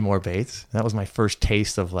like 3 more baits. That was my first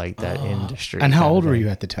taste of like that industry. And how old were you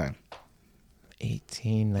at the time?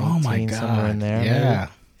 18, 19, somewhere in there. Yeah.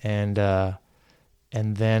 Maybe.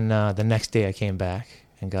 And then the next day I came back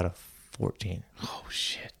and got a 14. Oh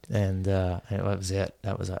shit. And that was it.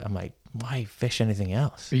 I'm like, why fish anything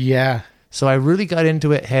else? Yeah. So I really got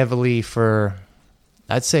into it heavily for,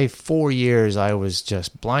 I'd say 4 years. I was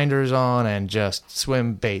just blinders on and just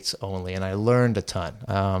swim baits only. And I learned a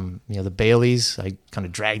ton. The Baileys, I kind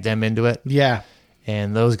of dragged them into it. Yeah.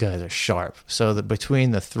 And those guys are sharp. So that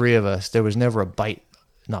between the 3 of us, there was never a bite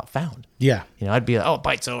not found. Yeah. I'd be like, oh,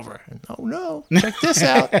 bite's over. And, oh, no, check this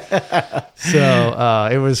out. So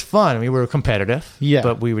it was fun. I mean, we were competitive,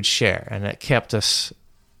 but we would share. And it kept us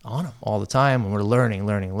on them all the time. And we're learning.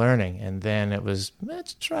 And then it was,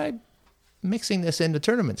 let's try mixing this into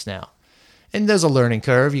tournaments now. And there's a learning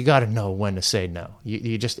curve. You got to know when to say no.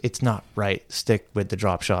 You just, it's not right. Stick with the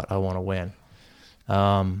drop shot. I want to win.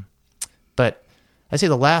 But I'd say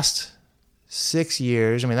the last 6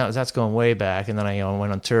 years, I mean, that's going way back. And then I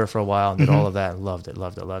went on tour for a while and did all of that and loved it.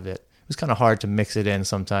 It was kind of hard to mix it in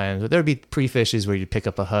sometimes. But there'd be pre-fishes where you pick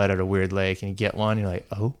up a hud at a weird lake and you get one, and you're like,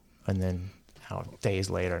 oh, and then days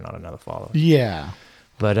later, not another follow. Yeah.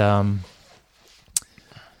 But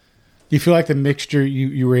you feel like the mixture,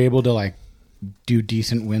 you were able to like do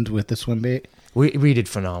decent wins with the swim bait? We did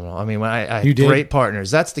phenomenal. I mean, I had great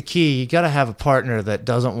partners. That's the key. You got to have a partner that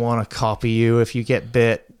doesn't want to copy you if you get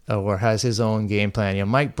bit or has his own game plan.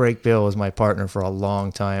 Mike Breakbill was my partner for a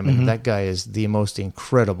long time, and that guy is the most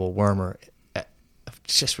incredible wormer.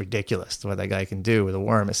 It's just ridiculous what that guy can do with a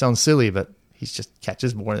worm. It sounds silly, but he just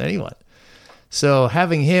catches more than anyone. So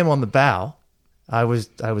having him on the bow, I was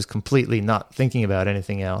completely not thinking about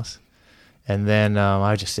anything else. And then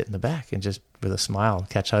I would just sit in the back and just with a smile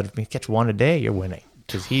catch one a day, you're winning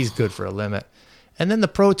because he's good for a limit. And then the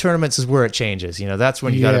pro tournaments is where it changes. That's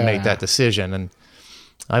when you got to make that decision. And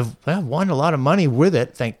I've won a lot of money with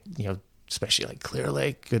it. Especially like Clear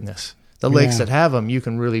Lake. Goodness, the lakes that have them, you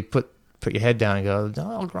can really put your head down and go,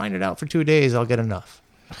 oh, I'll grind it out for 2 days. I'll get enough.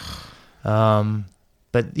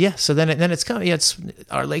 But yeah, so then it's kind of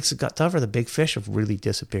our lakes have got tougher. The big fish have really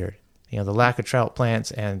disappeared. The lack of trout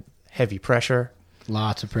plants and heavy pressure.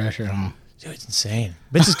 Lots of pressure, huh? Dude, it's insane.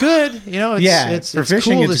 But it's good. It's for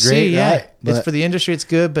fishing, cool it's to great. See. Right? It's for the industry, it's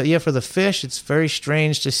good. But yeah, for the fish, it's very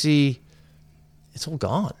strange to see it's all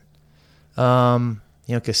gone.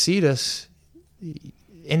 Casitas,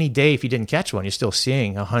 any day if you didn't catch one, you're still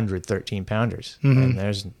seeing 100 13-pounders. And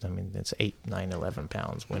it's 8, 9, 11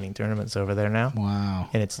 pounds winning tournaments over there now. Wow.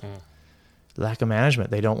 And it's lack of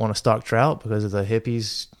management. They don't want to stock trout because of the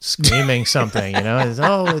hippies screaming something, you know.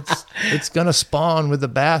 It's gonna spawn with the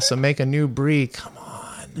bass and make a new breed. Come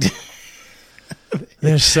on.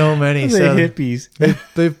 There's so many. The hippies.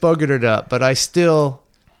 They've buggered it up. But I still,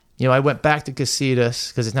 you know, I went back to Casitas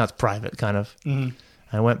because now it's private kind of. Mm-hmm.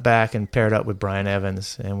 I went back and paired up with Brian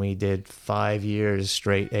Evans, and we did 5 years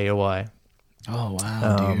straight AOI. Oh,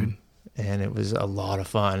 wow, dude. And it was a lot of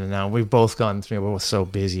fun. And now we've both gone through, we're so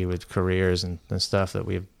busy with careers and stuff that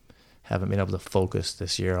we haven't been able to focus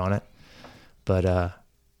this year on it. But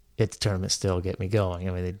the tournaments still get me going.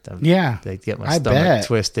 I mean, they get my stomach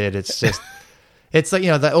twisted. It's just, it's like, you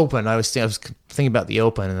know, the Open. I was thinking about the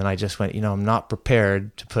Open, and then I just went, you know, I'm not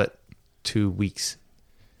prepared to put 2 weeks,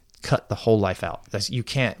 cut the whole life out. You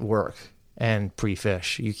can't work and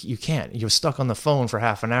pre-fish. You can't. You're stuck on the phone for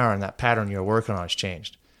half an hour, and that pattern you're working on has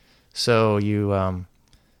changed. So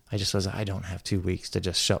I don't have 2 weeks to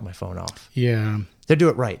just shut my phone off. Yeah. They do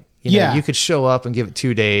it right. You know, you could show up and give it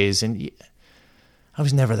 2 days, and I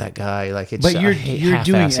was never that guy. Like, it's, but you're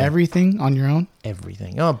doing everything on your own.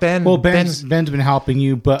 Everything. Oh, Ben. Well, Ben's been helping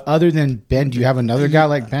you, but other than Ben, do you have another guy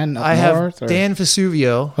like Ben? I have Dan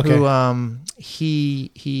Vesuvio, who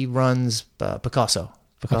he runs Picasso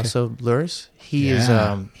Lures. He's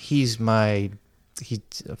a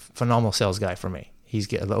phenomenal sales guy for me. He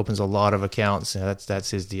opens a lot of accounts. And that's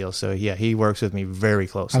his deal. So yeah, he works with me very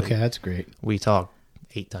closely. Okay, that's great. We talk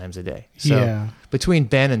 8 times a day. So between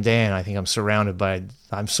Ben and Dan, I think I'm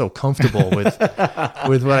so comfortable with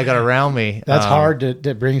with what I got around me. That's hard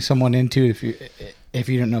to bring someone into if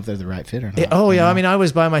you don't know if they're the right fit or not. I mean, I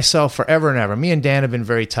was by myself forever and ever. Me and Dan have been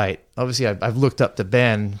very tight. Obviously, I've looked up to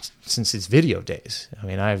Ben since his video days. I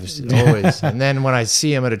mean, I've always, and then when I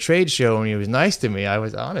see him at a trade show and he was nice to me, I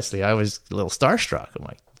was a little starstruck. I'm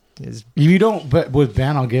like, but with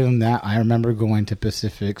Ben, I'll give him that. I remember going to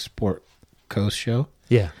Pacific Sport Coast show.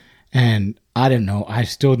 Yeah. And I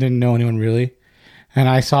still didn't know anyone really. And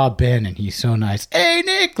I saw Ben, and he's so nice. Hey,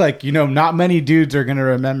 Nick! Like, you know, not many dudes are going to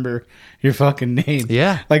remember your fucking name.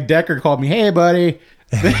 Yeah. Like, Decker called me, hey, buddy.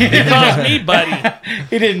 He calls me buddy.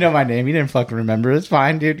 He didn't know my name. He didn't fucking remember. It's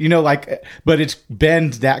fine, dude. You know, like, but it's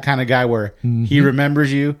Ben's that kind of guy where he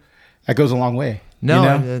remembers you. That goes a long way. No, you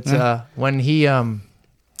know? It's when he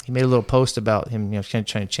made a little post about him, you know, kind of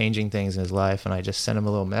trying changing things in his life, and I just sent him a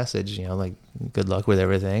little message, you know, like, good luck with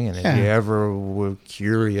everything, and if you ever were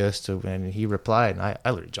curious and he replied, and I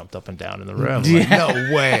literally jumped up and down in the room. Like, no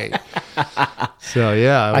way. So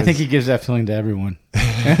yeah, I think he gives that feeling to everyone.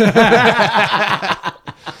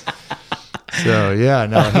 So yeah,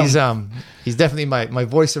 no, he's definitely my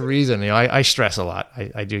voice of reason. You know, I stress a lot.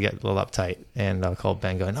 I do get a little uptight, and I'll call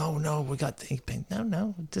Ben going, no, we got things.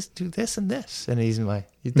 No, just do this and this. And he's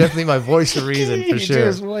definitely my voice of reason for sure.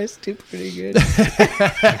 His voice too pretty good.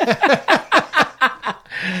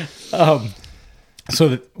 So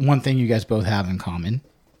the one thing you guys both have in common,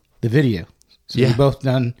 the video. So you both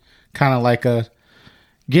done kind of like a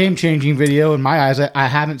game-changing video in my eyes. I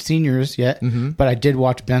haven't seen yours yet, but I did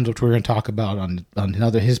watch Ben's, which we're going to talk about on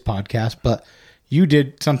his podcast. But you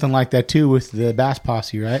did something like that too with the Bass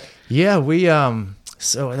Posse, right? Yeah, we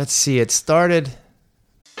so let's see. It started.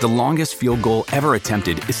 The longest field goal ever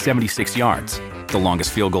attempted is 76 yards. The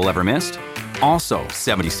longest field goal ever missed? Also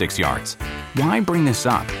 76 yards. Why bring this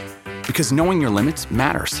up? Because knowing your limits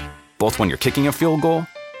matters, both when you're kicking a field goal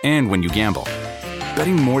and when you gamble.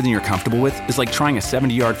 Betting more than you're comfortable with is like trying a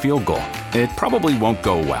 70-yard field goal. It probably won't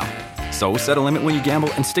go well. So set a limit when you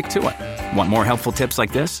gamble and stick to it. Want more helpful tips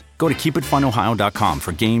like this? Go to keepitfunohio.com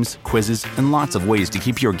for games, quizzes, and lots of ways to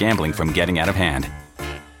keep your gambling from getting out of hand.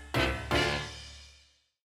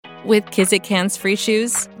 With Kizik hands-free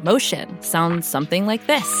shoes, motion sounds something like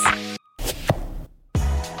this.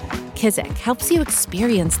 Kizik helps you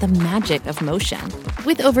experience the magic of motion.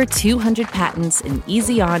 With over 200 patents and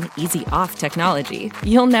easy-on, easy-off technology,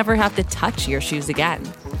 you'll never have to touch your shoes again.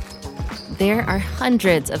 There are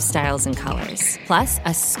hundreds of styles and colors, plus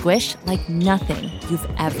a squish like nothing you've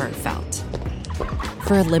ever felt.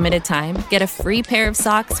 For a limited time, get a free pair of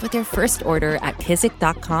socks with your first order at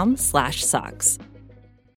kizik.com/socks.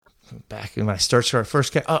 Back when I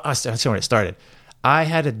first I'll tell you when it started. I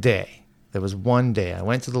had a day. There was one day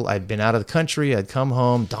I'd been out of the country. I'd come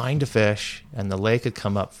home dying to fish, and the lake had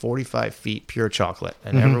come up 45 feet, pure chocolate.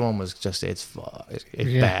 And everyone was just, it's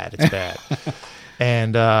bad. It's bad.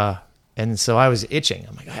 And so I was itching.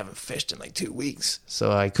 I'm like, I haven't fished in like 2 weeks.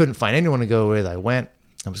 So I couldn't find anyone to go with. I went,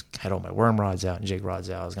 had all my worm rods out and jig rods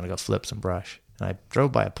out. I was going to go flip some brush. And I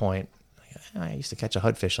drove by a point. I used to catch a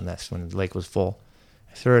hudfish on this when the lake was full.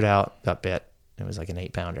 I threw it out, got bit. It was like an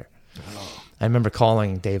 8-pounder. I remember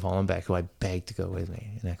calling Dave Hollenbeck, who I begged to go with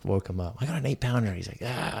me, and I woke him up. I got an 8-pounder. He's like,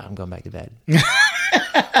 I'm going back to bed.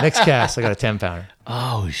 Next cast, I got a 10-pounder.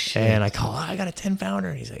 Oh, shit. And I call, I got a 10-pounder.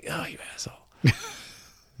 And he's like, oh, you asshole.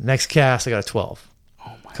 Next cast, I got a 12.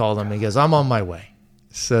 Oh my Called him, and he goes, I'm on my way.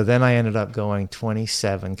 So then I ended up going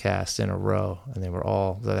 27 casts in a row, and they were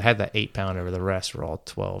all, I had that 8-pounder, but the rest were all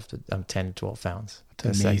 10 to 12 pounds.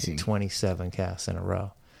 That's amazing. 27 casts in a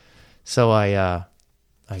row. So I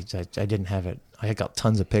didn't have it. I got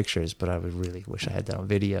tons of pictures, but I would really wish I had that on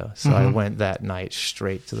video. So I went that night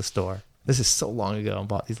straight to the store. This is so long ago. I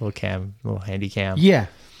bought these little handy cam. Yeah.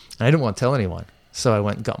 And I didn't want to tell anyone. So I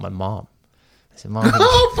went and got my mom. I said, Mom,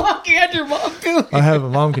 you had your mom do I have a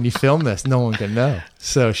mom. Can you film this? No one can know.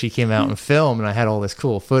 So she came out and filmed, and I had all this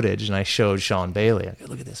cool footage, and I showed Sean Bailey. I go,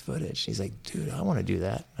 look at this footage. He's like, dude, I want to do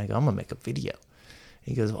that. I go, I'm going to make a video.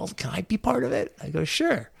 He goes, well, can I be part of it? I go,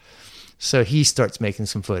 sure. So he starts making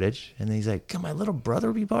some footage, and he's like, can my little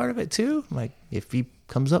brother be part of it too? I'm like, if he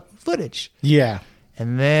comes up with footage. Yeah.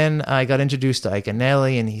 And then I got introduced to Ike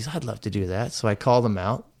Anelli, and he's, I'd love to do that. So I called him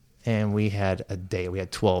out, and we had a day. We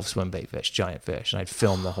had 12 swim bait fish, giant fish, and I'd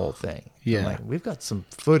filmed the whole thing. Yeah. I'm like, we've got some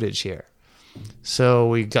footage here. So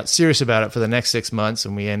we got serious about it for the next 6 months,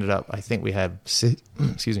 and we ended up, I think we had,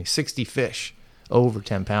 60 fish, over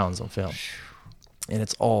 10 pounds on film. And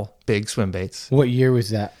it's all big swim baits. What year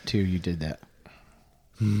was that, too, you did that?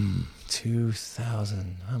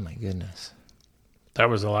 2000. Oh, my goodness. That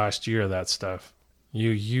was the last year of that stuff.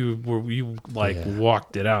 You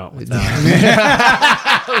walked it out with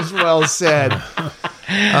that. That was well said.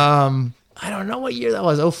 I don't know what year that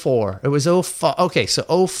was. 04. It was 05. Okay,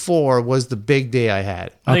 so 04 was the big day I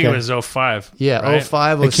had. I think it was 05. Yeah, right?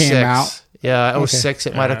 05, It 06. came out? Yeah, 06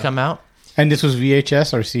 it might have come out. And this was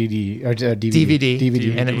VHS or CD or DVD?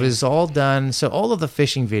 DVD. And it was all done. So all of the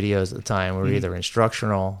fishing videos at the time were either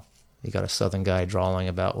instructional. You got a Southern guy drawing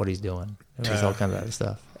about what he's doing. It was all kinds of other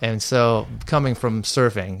stuff. And so coming from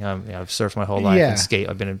surfing, I've surfed my whole life and skate.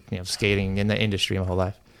 I've been skating in the industry my whole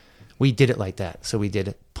life. We did it like that. So we did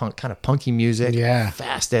it kind of punky music,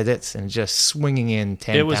 fast edits, and just swinging in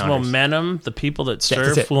 10 It was pounders. momentum. The people that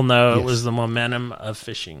surf will know it was the momentum of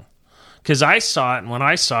fishing. Because I saw it, and when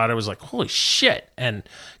I saw it, I was like, holy shit. And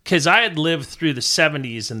because I had lived through the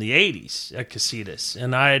 70s and the 80s at Casitas,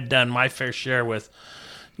 and I had done my fair share with,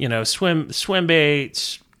 swim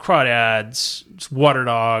baits, crawdads, water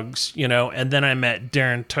dogs, and then I met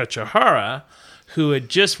Darren Tochihara, who had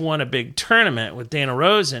just won a big tournament with Dana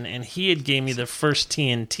Rosen, and he had gave me the first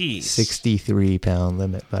TNTs. 63-pound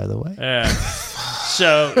limit, by the way.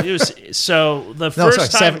 So it was the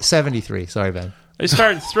first time 73. Sorry, Ben. I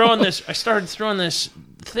started throwing this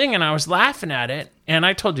thing, and I was laughing at it. And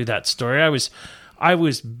I told you that story. I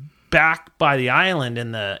was back by the island,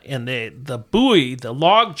 and the buoy, the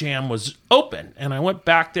log jam was open, and I went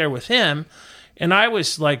back there with him, and I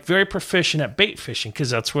was like very proficient at bait fishing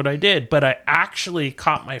because that's what I did. But I actually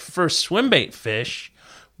caught my first swim bait fish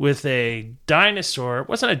with a dinosaur. It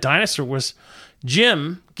wasn't a dinosaur. It was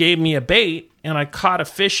Jim gave me a bait, and I caught a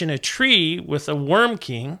fish in a tree with a worm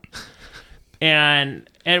king. And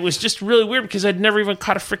it was just really weird because I'd never even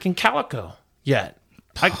caught a freaking calico yet.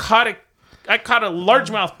 I caught a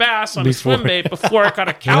largemouth bass on a swim bait before I caught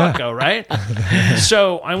a calico, right?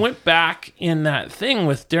 So I went back in that thing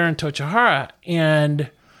with Darren Tochihara,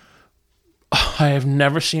 and I have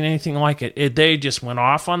never seen anything like it. They just went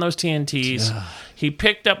off on those TNTs. He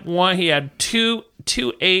picked up one. He had two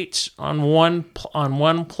 8s on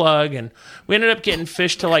one plug, and we ended up getting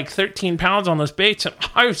fish to like 13 pounds on those baits. And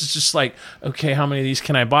I was just like, okay, how many of these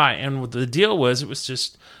can I buy? And what the deal was, it was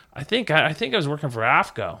just, I think I was working for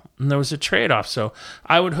AFCO, and there was a trade-off. So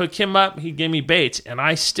I would hook him up. He'd give me baits, and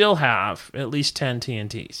I still have at least 10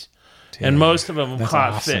 TNTs, and most of them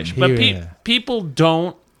caught fish. But people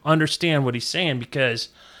don't understand what he's saying, because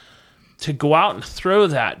to go out and throw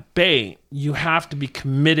that bait, you have to be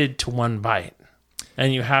committed to one bite.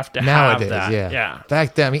 And you have to have that. Yeah.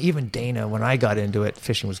 Back then, even Dana, when I got into it,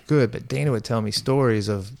 fishing was good, but Dana would tell me stories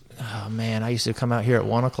of, oh man, I used to come out here at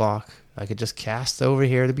 1 o'clock. I could just cast over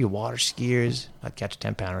here. There'd be water skiers. I'd catch a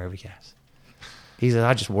 10-pounder every cast. He said,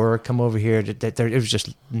 I'd just work, come over here. It was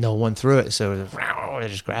just no one threw it, so it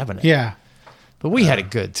was just grabbing it. Yeah. But we had it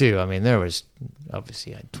good too. I mean, there was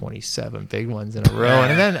obviously I had 27 big ones in a row,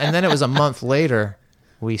 and then it was a month later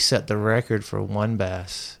we set the record for one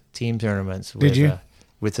bass team tournaments. With, Did you?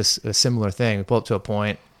 With a similar thing, we pulled up to a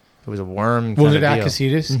point. It was a worm. Was it at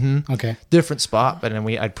Casitas? Mm-hmm. Okay. Different spot, but then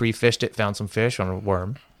I'd pre-fished it, found some fish on a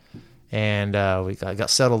worm, and I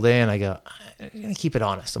got settled in. I go, I'm gonna keep it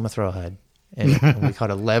honest. I'm gonna throw a head, and we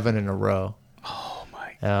caught 11 in a row. Oh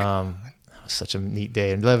my god! I was was such a neat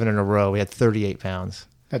day. 11 in a row. We had 38 pounds.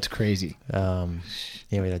 That's crazy. We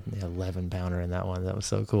had an 11 pounder in that one. That was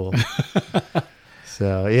so cool.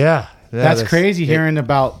 So yeah, that's crazy. Hearing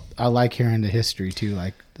about, I like hearing the history too.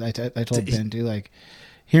 Like I told Ben too, like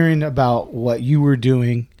hearing about what you were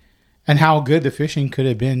doing and how good the fishing could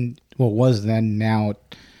have been. Well, was then. Now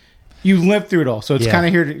you lived through it all, so it's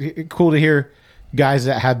kind of cool to hear guys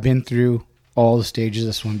that have been through all the stages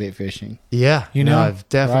of swim bait fishing. Yeah, I've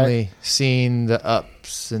definitely seen the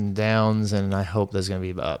ups and downs, and I hope there's going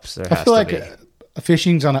to be ups. I feel like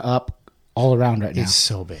fishing's on an up all around right now. It's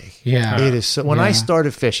so big. Yeah, it is. So when I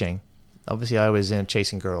started fishing, obviously I was in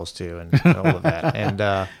chasing girls too, and all of that, and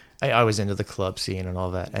I was into the club scene and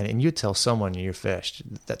all that. And you tell someone you fished,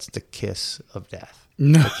 that's the kiss of death.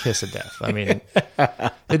 No. The kiss of death. I mean,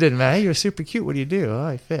 it didn't matter. Hey, you're super cute. What do you do? Oh,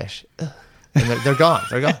 I fish. And they're gone.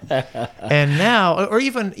 They're gone. And now, or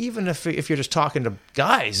even if you're just talking to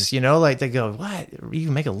guys, like they go, "What? You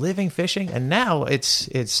make a living fishing?" And now it's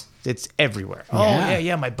everywhere. Yeah. Oh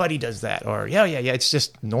yeah, my buddy does that. Or yeah. It's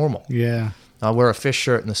just normal. Yeah. I'll wear a fish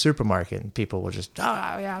shirt in the supermarket, and people will just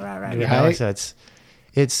right. So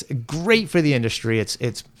it's great for the industry.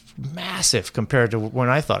 It's massive compared to when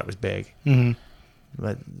I thought it was big. Mm-hmm.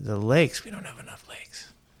 But the lakes, we don't have enough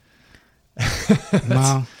lakes.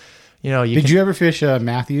 Wow. Did you ever fish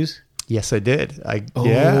Matthews? Yes, I did. I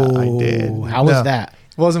did. How was that?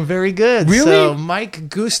 Wasn't very good. Really? So Mike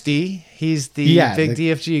Gusti, he's the big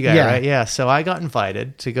DFG guy, right? Yeah. So I got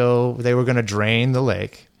invited to go. They were going to drain the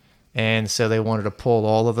lake, and so they wanted to pull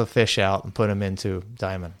all of the fish out and put them into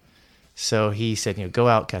Diamond. So he said, go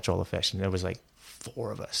out, catch all the fish. And there was like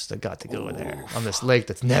 4 of us that got to go in there on this lake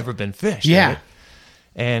that's never been fished. Yeah. Right?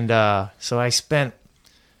 And so I spent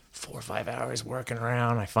 4 or 5 hours working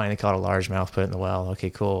around. I finally caught a largemouth, put it in the well. Okay,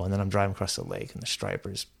 cool. And then I'm driving across the lake, and the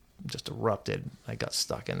stripers just erupted. I got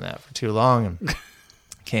stuck in that for too long and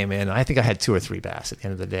came in. I think I had 2 or 3 bass at the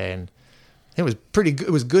end of the day, and it was pretty good.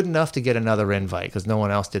 It was good enough to get another invite because no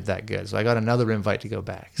one else did that good. So I got another invite to go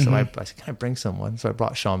back. So I said, can I bring someone? So I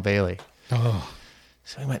brought Sean Bailey. Oh.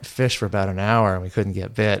 So we went and fished for about an hour, and we couldn't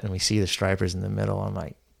get bit, and we see the stripers in the middle. I'm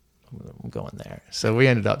like, I'm going there. So we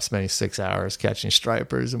ended up spending 6 hours catching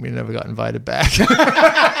stripers, and we never got invited back.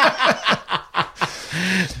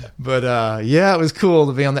 But it was cool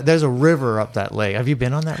to be on that. There's a river up that lake. Have you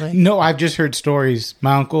been on that lake? No, I've just heard stories.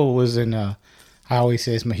 My uncle was in, I always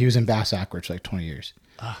say he was in Bass Ackwitch like 20 years.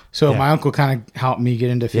 So my uncle kind of helped me get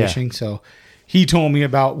into fishing. Yeah. So he told me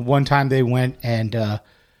about one time they went and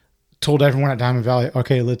told everyone at Diamond Valley,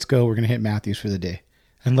 okay, let's go. We're going to hit Matthews for the day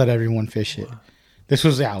and let everyone fish it. This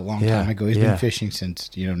was a long time ago. He's been fishing since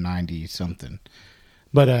 90 something.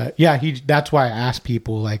 But that's why I asked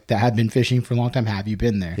people like that had been fishing for a long time. Have you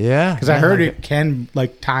been there? Yeah, because I heard it can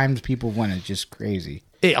times people went. It's just crazy.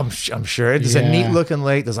 I'm sure it's a neat looking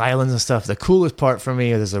lake. There's islands and stuff. The coolest part for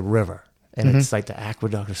me is a river, and it's like the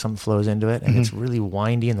aqueduct or something flows into it, and it's really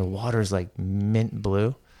windy, and the water is like mint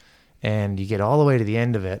blue, and you get all the way to the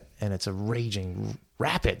end of it, and it's a raging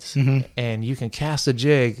rapids, and you can cast a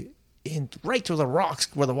jig in right to the rocks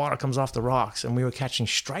where the water comes off the rocks, and we were catching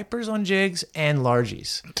stripers on jigs and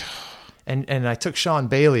largies. And I took Sean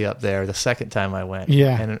Bailey up there the second time I went.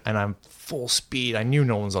 Yeah. And I'm full speed. I knew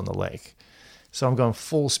no one's on the lake. So I'm going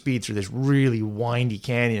full speed through this really windy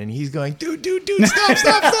canyon, and he's going, dude,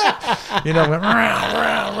 stop. Went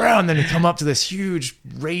round. And then you come up to this huge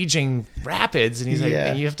raging rapids, and he's like,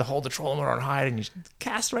 and you have to hold the trolling motor on high, and you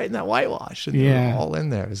cast right in that whitewash. And we're all in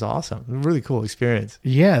there. It was awesome. A really cool experience.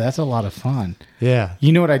 Yeah, that's a lot of fun. Yeah.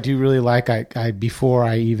 You know what I do really like? I before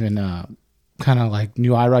I even kind of like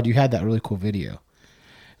knew iRod, you had that really cool video.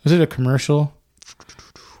 Was it a commercial?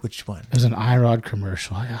 Which one? It was an iRod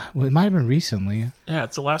commercial. Well, it might have been recently. Yeah,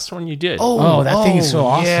 it's the last one you did. Oh, that thing is so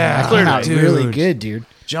awesome. Yeah, that came out really good, dude.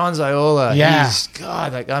 John Ziola. Yeah.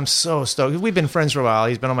 I'm so stoked. We've been friends for a while.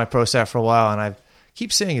 He's been on my pro staff for a while, and I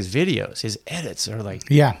keep seeing his videos. His edits are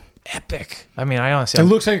like epic. I mean, I honestly... It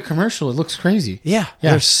looks like a commercial. It looks crazy. Yeah.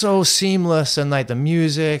 They're so seamless, and like the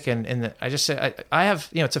music, and I just say, I have,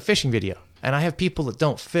 it's a fishing video, and I have people that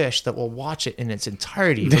don't fish that will watch it in its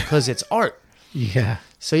entirety because it's art. Yeah.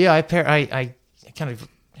 So I kind of,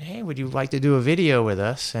 hey, would you like to do a video with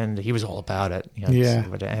us? And he was all about it. And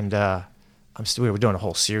we were doing a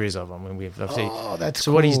whole series of them. And that's so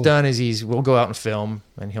cool. What he's done is we'll go out and film,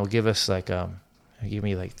 and he'll give us give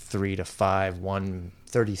me like 3 to 5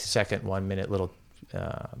 30-second, 1-minute little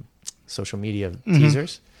social media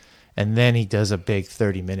teasers, and then he does a big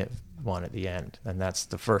 30-minute one at the end, and that's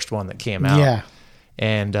the first one that came out. Yeah,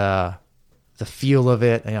 and the feel of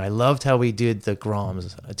it, and I loved how we did the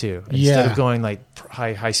Groms too. Instead of going like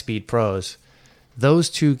high speed pros, Those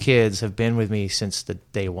two kids have been with me since the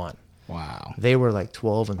day one. Wow. They were like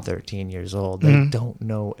 12 and 13 years old. They don't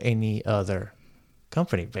know any other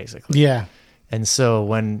company, basically. Yeah. And so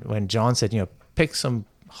when John said, pick some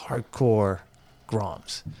hardcore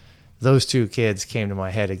Groms, those two kids came to my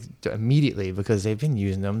head immediately because they've been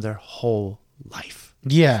using them their whole life.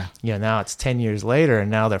 Yeah. Now it's 10 years later,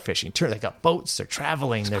 and now they're fishing. They got boats. They're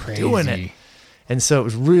traveling. They're crazy. doing it. And so it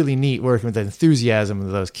was really neat working with the enthusiasm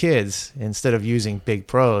of those kids instead of using big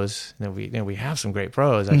pros. We have some great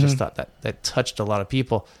pros. I just thought that touched a lot of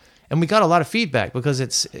people, and we got a lot of feedback because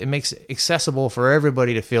it makes it accessible for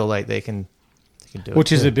everybody to feel like they can do it.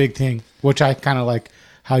 Which is a big thing. Which I kind of like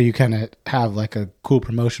how you kind of have like a cool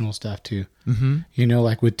promotional stuff too. Mm-hmm.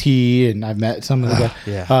 Like with T, and I've met some of the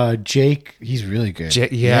guys. Jake, he's really good.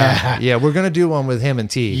 Yeah. We're gonna do one with him and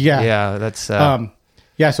T. Yeah. That's.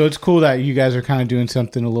 Yeah, so it's cool that you guys are kind of doing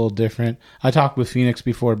something a little different. I talked with Phoenix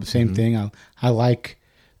before, but same thing. I like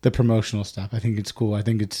the promotional stuff. I think it's cool. I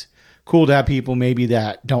think it's cool to have people maybe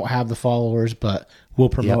that don't have the followers, but will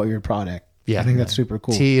promote your product. Yeah, I think that's super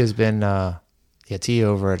cool. T has been, T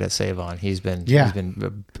over at Save-On. He's been a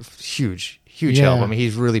huge help. I mean,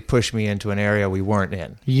 he's really pushed me into an area we weren't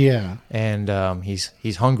in. Yeah, and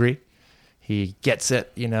he's hungry. He gets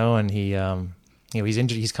it, and he.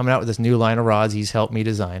 He's coming out with this new line of rods he's helped me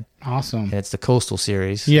design. Awesome. And it's the Coastal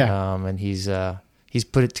series. Yeah. And he's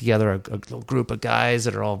put it together a little group of guys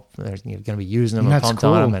that are all going to be using them and pumped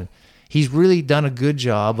on them. And he's really done a good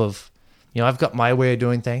job of, I've got my way of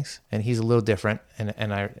doing things, and he's a little different, and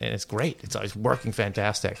it's great. It's always working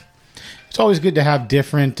fantastic. It's always good to have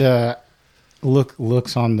different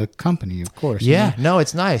looks on the company, of course. Yeah. No,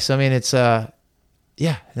 it's nice. I mean, it's I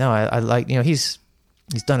like, he's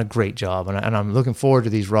done a great job, and I'm looking forward to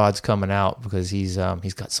these rods coming out because he's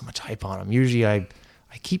got so much hype on them. Usually I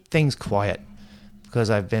keep things quiet because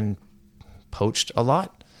I've been poached a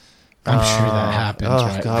lot. I'm sure that happens.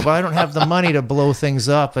 Right? God, but I don't have the money to blow things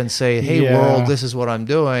up and say, "Hey, world, this is what I'm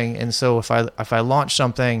doing." And so if I launch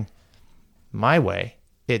something my way,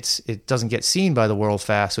 it doesn't get seen by the world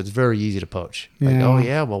fast, so it's very easy to poach. Like, oh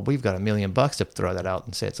yeah, well, we've got $1 million to throw that out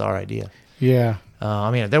and say it's our idea. Yeah.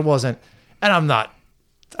 I mean, there wasn't, and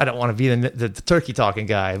I don't want to be the turkey talking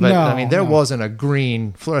guy, but there wasn't a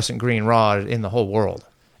fluorescent green rod in the whole world.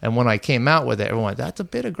 And when I came out with it, everyone went, that's a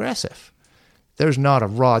bit aggressive. There's not a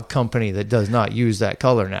rod company that does not use that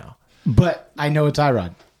color now. But I know it's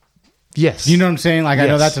iRod. Yes. You know what I'm saying? Like, I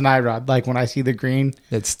know that's an iRod. Like, when I see the green,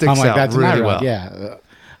 it sticks out that's really an iRod. well. Yeah.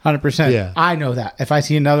 100%. Yeah. I know that. If I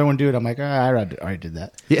see another one do it, I'm like, I already did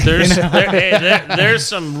that. Yeah. There's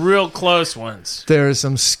some real close ones. There's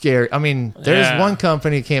some scary. I mean, there's one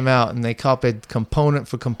company came out and they copied component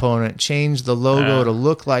for component, changed the logo to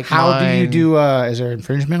look like How mine. do you do? Is there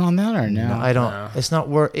infringement on that or no? No, I don't. No. It's not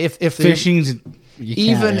worth. If fishing's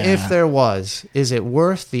even if there was, is it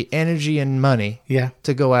worth the energy and money?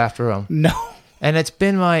 To go after them? No. And it's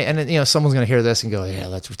been someone's going to hear this and go, yeah,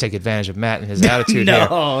 let's take advantage of Matt and his attitude here.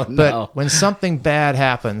 But when something bad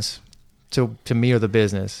happens to me or the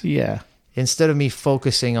business, instead of me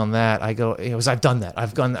focusing on that, I go, I've done that.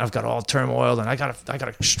 I've got all turmoil, and I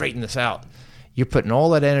gotta straighten this out. You're putting all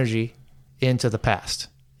that energy into the past,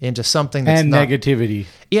 into something that's and negativity.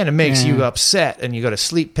 Yeah, and it makes you upset, and you go to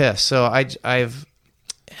sleep pissed. So I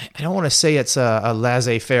don't want to say it's a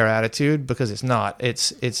laissez-faire attitude because it's not.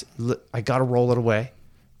 It's I got to roll it away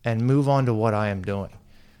and move on to what I am doing.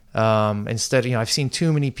 Instead, I've seen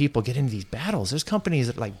too many people get into these battles. There's companies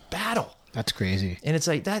that like battle. That's crazy. And it's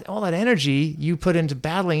like that. All that energy you put into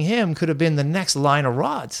battling him could have been the next line of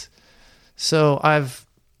rods. So I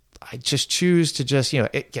just choose to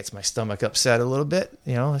it gets my stomach upset a little bit.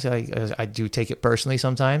 I do take it personally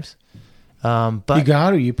sometimes. But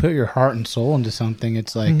you put your heart and soul into something.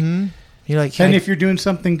 It's like, you're like, and if you're doing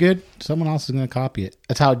something good, someone else is going to copy it.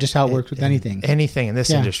 That's how it works with anything. Anything in this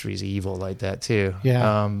industry is evil like that too.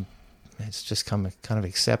 Yeah. It's just kind of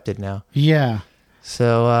accepted now. Yeah.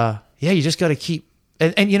 So, you just got to keep,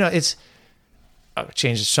 and it's, I'll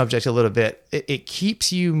change the subject a little bit. It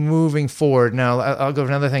keeps you moving forward. Now, I'll go to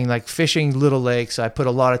another thing, like fishing little lakes. I put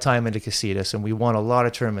a lot of time into Casitas, and we won a lot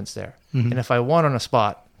of tournaments there. Mm-hmm. And if I won on a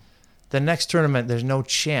spot, the next tournament, there's no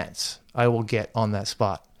chance I will get on that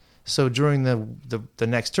spot. So during the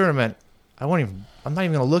next tournament, I'm not even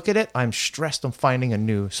going to look at it. I'm stressed on finding a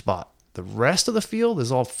new spot. The rest of the field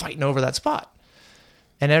is all fighting over that spot.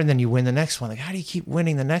 And then you win the next one. Like, how do you keep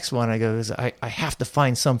winning the next one? I go, I have to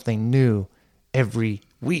find something new every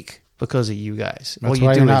week because of you guys. That's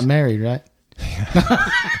why you're not married, right?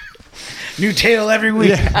 New tail every week.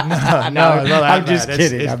 No, I'm just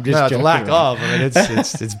kidding. I'm just joking. It's lack kidding. I'm just joking. lack of. I mean,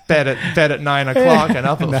 it's bed at 9 o'clock and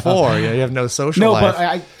up at 4. You have no social life.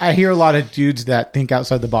 But I hear a lot of dudes that think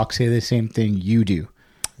outside the box say the same thing you do,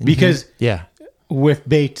 because with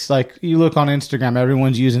baits, like you look on Instagram,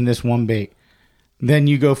 everyone's using this one bait. Then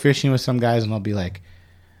you go fishing with some guys and they'll be like,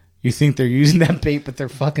 you think they're using that bait, but they're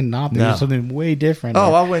fucking not. They're doing something way different.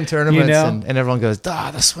 Oh, I'll win tournaments and everyone goes,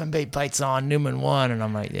 the swim bait bites on, Newman won. And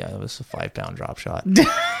I'm like, yeah, it was a 5-pound drop shot.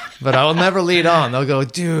 But I will never lead on. They'll go,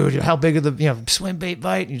 dude, how big are the swim bait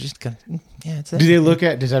bite? And you just go, it's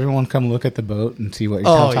it. Does everyone come look at the boat and see what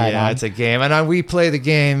you're tied on? It's a game. And we play the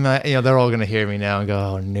game. They're all going to hear me now and go,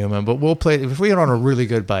 oh, Newman. But we'll play, if we get on a really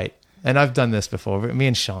good bite, and I've done this before. Me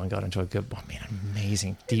and Sean got into a good,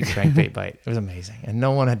 amazing deep crankbait bite. It was amazing. And no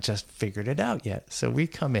one had just figured it out yet. So we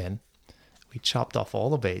come in, we chopped off all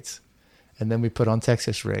the baits, and then we put on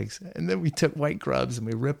Texas rigs. And then we took white grubs and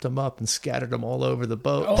we ripped them up and scattered them all over the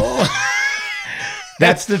boat. Oh.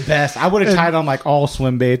 That's the best. I would have tied on like all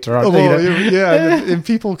swim baits or and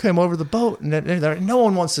people came over the boat and no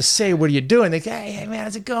one wants to say, what are you doing? They go, hey man,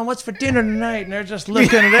 how's it going? What's for dinner tonight? And they're just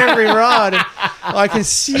looking at every rod. And I can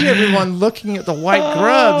see everyone looking at the white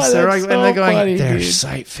grubs. They're like, and they're going, funny, they're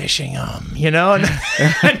sight fishing them, And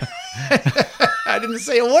I didn't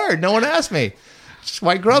say a word. No one asked me. Just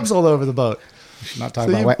white grubs all over the boat. Not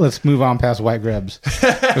talking about white. Let's move on past white grubs.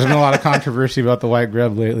 There's been a lot of controversy about the white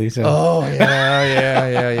grub lately. So. Oh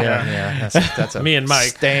yeah. That's a me and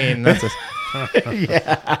Mike stain. That's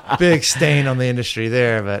a big stain on the industry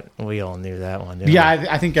there. But we all knew that one.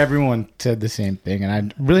 I think everyone said the same thing, and I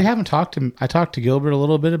really haven't talked to. I talked to Gilbert a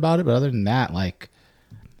little bit about it, but other than that, like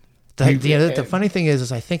the funny thing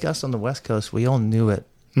is I think us on the West Coast, we all knew it.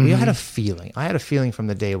 Mm-hmm. We had a feeling. I had a feeling from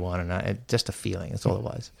the day one, and just a feeling. That's all it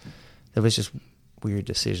was. There was just weird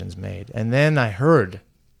decisions made. And then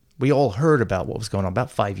we all heard about what was going on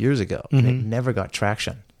about 5 years ago, and it never got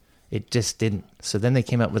traction. It just didn't. So then they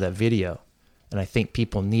came out with that video, and I think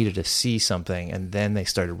people needed to see something, and then they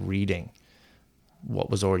started reading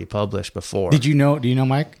what was already published before. Do you know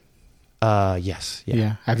Mike? Yes.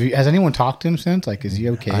 Yeah. Has anyone talked to him since? Like, is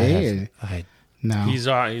he okay? No. He's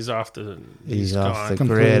off the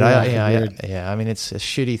grid. I mean, it's a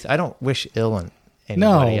shitty. I don't wish ill on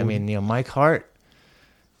anybody. No. I mean, Mike Hart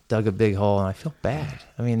dug a big hole, and I feel bad.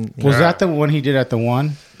 I mean, was that the one he did at the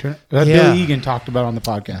one? Billy Egan talked about on the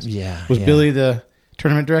podcast. Yeah. Was Billy the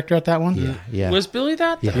tournament director at that one? Yeah. Was Billy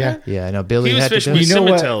that? Yeah. I know Billy. He was had fishing to with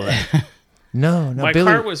Cimatel. No. Mike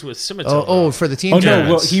Billy Hart was with Cimatel. Oh, for the team. Oh no,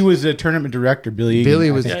 well, he was the tournament director. Billy Egan.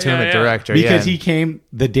 Billy was the tournament director because he came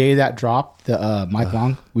the day that dropped. The Mike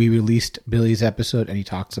Long. We released Billy's episode, and he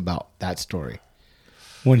talks about that story.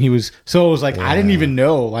 When he was, so it was like, I didn't even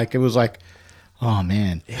know. Like, it was like, oh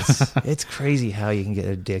man. It's crazy how you can get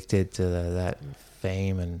addicted to that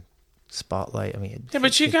fame and spotlight. I mean,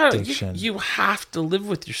 but you have to live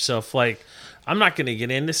with yourself. Like, I'm not going to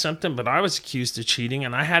get into something, but I was accused of cheating,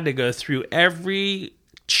 and I had to go through every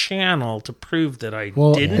channel to prove that I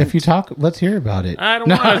didn't. If you talk, let's hear about it. I don't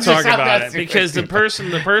want to talk about it because the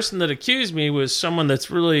person that accused me was someone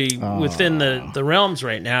that's really within the realms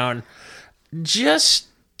right now, and just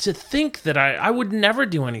to think that I would never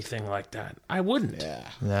do anything like that. I wouldn't. Yeah.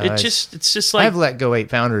 No, it's just like I've let go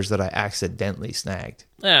 8-pounders that I accidentally snagged.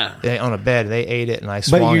 Yeah. On a bed, they ate it and I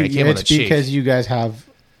swung and it came on the cheek. It's because you guys have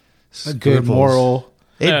a good moral.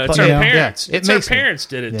 It's our parents. It's our parents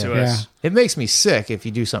did it to us. It makes me sick if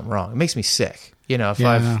you do something wrong. It makes me sick. If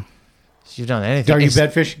you've done anything. Are you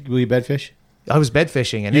bed fish? Will you bed fish? I was bed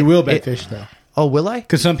fishing, and you will bed fish though. Oh, will I?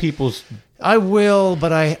 Because some people's. I will,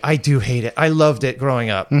 but I do hate it. I loved it growing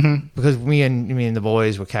up because me and the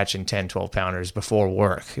boys were catching 10, 12 pounders before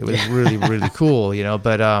work. It was really, really cool,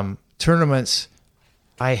 But tournaments,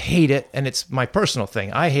 I hate it, and it's my personal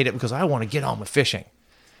thing. I hate it because I want to get on with fishing,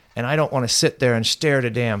 and I don't want to sit there and stare at a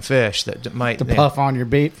damn fish that might puff on your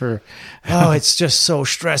bait for. Oh, it's just so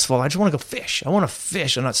stressful. I just want to go fish. I want to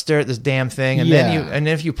fish and not stare at this damn thing. And then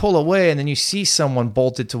if you pull away and then you see someone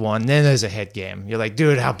bolted to one, then there's a head game. You're like,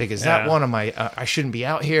 dude, how big is that one? I shouldn't be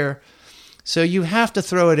out here. So you have to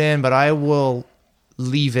throw it in, but I will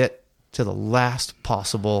leave it to the last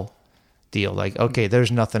possible deal. Like, okay,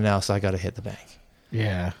 there's nothing else. I got to hit the bank.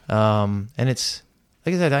 Yeah. And it's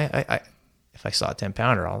like I said, I if I saw a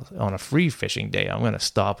 10-pounder on a free fishing day, I'm going to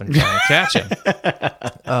stop and try and catch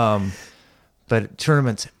him. But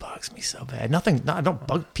tournaments, it bugs me so bad. I don't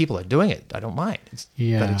bug people are doing it. I don't mind. But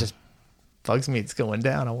it just bugs me. It's going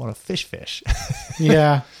down. I want to fish.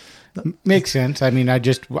 Yeah. Makes sense. I mean, I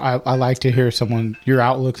like to hear your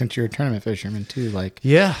outlook since you're a tournament fisherman too. Like,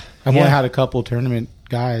 I've only had a couple tournament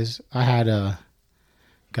guys. I had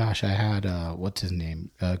gosh, I had what's his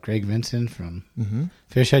name, Greg Vincent from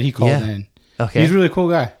Fishhead. He called in. Okay, he's a really cool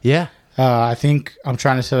guy. Yeah, I think I'm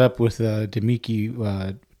trying to set up with Demiki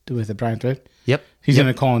with Brian Thread. Yep, he's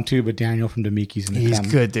gonna call in too. But Daniel from Demiki's in the he's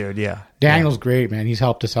comment. good, dude. Yeah, Daniel's great, man. He's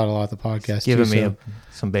helped us out a lot at the podcast. Giving me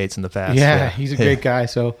some baits in the past. Yeah, he's a great guy.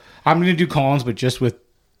 So I'm gonna do call-ins, but just with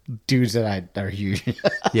dudes that are huge.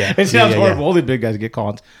 Yeah, it sounds horrible. Only big guys get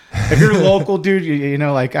call-ins. If you're a local dude, you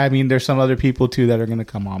know, like, I mean, there's some other people too that are going to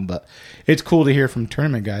come on, but it's cool to hear from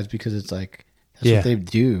tournament guys because it's like, that's what they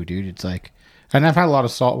do, dude. It's like, and I've had a lot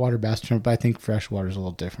of saltwater bass tournament, but I think freshwater is a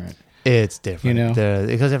little different. It's different, you know,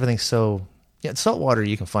 because everything's so, saltwater,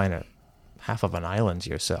 you can find half of an island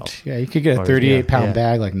yourself. Yeah, you could get a 38-pound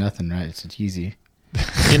bag like nothing, right? It's easy.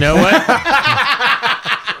 You know what?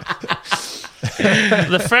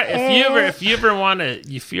 If you ever want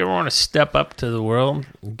to step up to the world,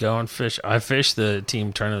 go and fish. I fish the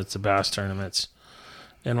team tournaments, the bass tournaments,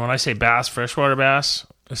 and when I say bass, freshwater bass,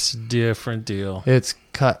 it's a different deal. It's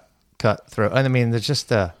cutthroat. I mean, there's just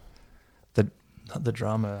the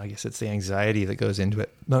drama. I guess it's the anxiety that goes into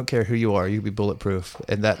it. I don't care who you are, you can be bulletproof.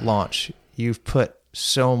 And that launch, you've put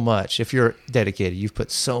so much. If you're dedicated, you've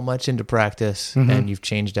put so much into practice, and you've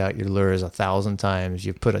changed out your lures 1,000 times.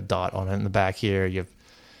 You've put a dot on it in the back here. You've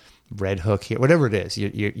red hook here, whatever it is.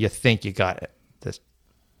 You think you got it. There's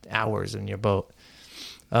hours in your boat.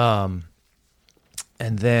 And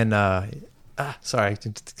then, sorry, I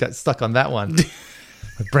got stuck on that one.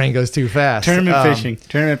 My brain goes too fast.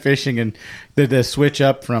 Tournament fishing, and the switch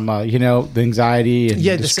up from the anxiety and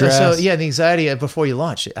distress. The anxiety before you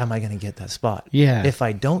launch. Am I going to get that spot? Yeah. If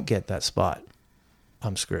I don't get that spot,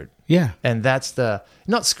 I'm screwed. Yeah. And that's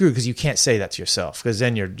not screwed because you can't say that to yourself, because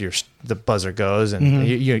then the buzzer goes,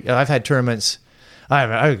 and I've had tournaments. I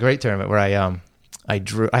have a great tournament where I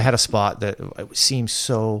had a spot that it seemed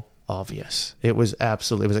so obvious. It was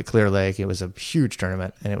at Clear Lake. It was a huge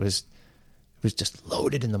tournament, and it was just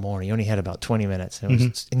loaded in the morning. You only had about 20 minutes. And it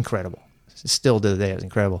was incredible. Still to the day, it was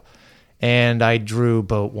incredible. And I drew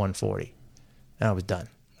boat 140, and I was done.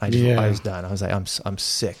 I was done. I was like, I'm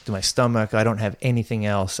sick to my stomach. I don't have anything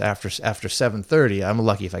else after 7:30. I'm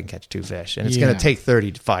lucky if I can catch 2 fish, and it's going to take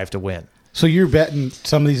 35 to win. So you're betting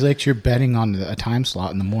some of these lakes. You're betting on a time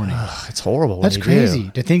slot in the morning. It's horrible. That's crazy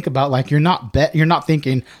to think about. Like, you're not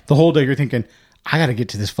thinking the whole day. You're thinking, I got to get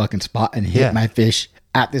to this fucking spot and hit my fish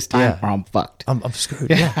at this time, or I'm fucked. I'm screwed.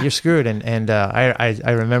 Yeah, you're screwed. And I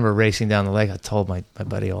remember racing down the lake. I told my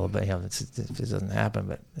buddy all about this doesn't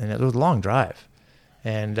happen, and it was a long drive,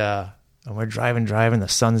 and we're driving. The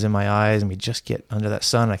sun's in my eyes, and we just get under that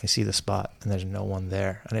sun. I can see the spot, and there's no one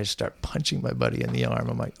there. And I just start punching my buddy in the arm.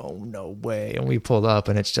 I'm like, oh no way! And we pulled up,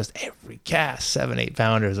 and it's just every cast 7-8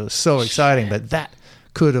 pounders. It was so exciting, but that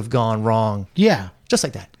could have gone wrong. Yeah, just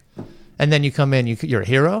like that. And then you come in, you're a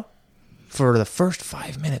hero for the first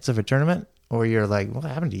 5 minutes of a tournament, or you're like, what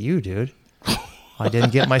happened to you, dude? I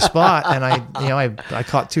didn't get my spot, and I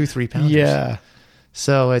caught 2-3 pounders. Yeah.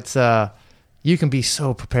 So it's you can be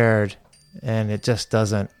so prepared, and it just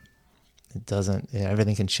doesn't.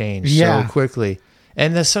 Everything can change so quickly,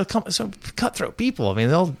 and there's so cutthroat people. I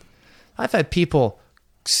mean, I've had people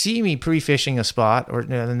see me pre-fishing a spot,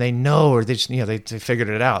 and they know, or they just they figured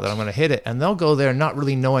it out that I'm going to hit it, and they'll go there not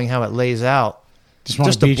really knowing how it lays out,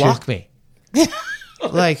 just to block me.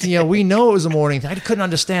 Like, we know it was a morning thing. I couldn't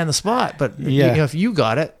understand the spot, but if you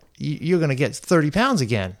got it, you're going to get 30 pounds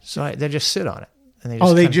again. So they just sit on it.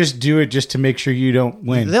 And they just do it just to make sure you don't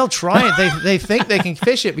win. They'll try it. They think they can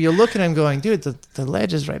fish it, but you're looking at them going, dude, the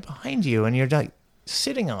ledge is right behind you, and you're like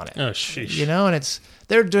sitting on it. Oh, sheesh. And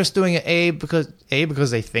they're just doing it because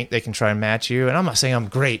they think they can try and match you. And I'm not saying I'm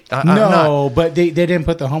great. But they didn't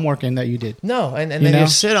put the homework in that you did. No, and then you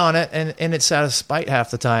sit on it, and it's out of spite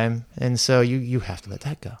half the time, and so you have to let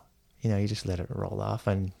that go. You just let it roll off.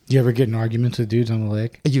 And do you ever get in arguments with dudes on the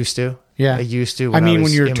lake? I used to. Yeah, I used to. When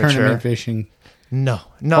you're tournament fishing. No.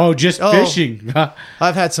 Oh, just fishing.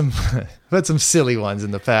 I've had some silly ones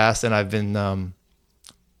in the past, and I've been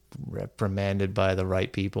reprimanded by the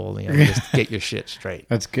right people. Just get your shit straight.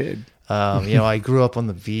 That's good. I grew up on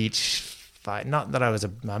the beach. Not that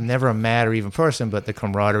I'm never a mad or even person, but the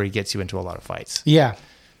camaraderie gets you into a lot of fights. Yeah.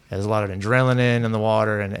 There's a lot of adrenaline in the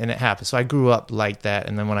water, and it happens. So I grew up like that,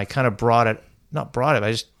 and then when I kind of it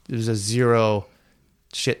was a zero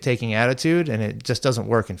shit-taking attitude, and it just doesn't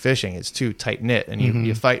work in fishing. It's too tight-knit, and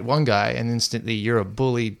you fight one guy, and instantly you're a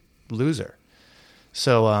bully loser.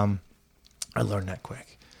 So I learned that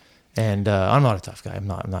quick. And I'm not a tough guy. I'm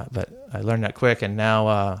not. But I learned that quick, and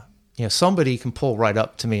now somebody can pull right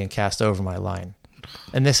up to me and cast over my line.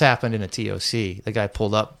 And this happened in a TOC. The guy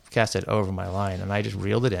pulled up, cast it over my line, and I just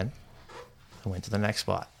reeled it in. I went to the next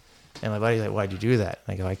spot. And my buddy's like, why'd you do that?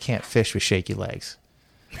 And I go, I can't fish with shaky legs.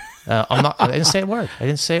 I didn't say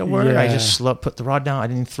a word. Yeah. I just put the rod down. I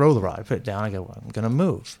didn't throw the rod. I put it down. I go, well, I'm going to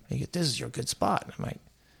move. He goes, this is your good spot. And I'm like,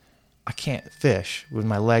 I can't fish when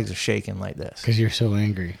my legs are shaking like this. Because you're so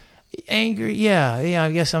angry. Angry, yeah.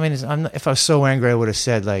 I guess, if I was so angry, I would have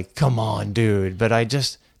said, like, come on, dude. But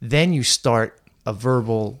then you start a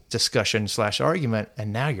verbal discussion / argument,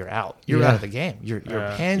 and now you're out. You're out of the game. Your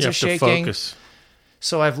hands are shaking. To focus.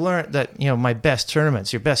 So I've learned that, my best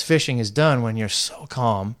tournaments, your best fishing is done when you're so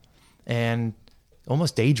calm and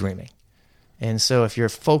almost daydreaming. And so if you're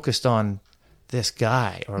focused on this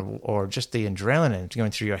guy or just the adrenaline going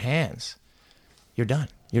through your hands, you're done.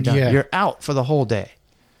 You're done. Yeah. You're out for the whole day.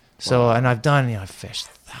 So, and I've fished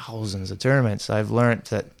thousands of tournaments. I've learned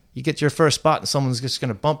that you get your first spot and someone's just going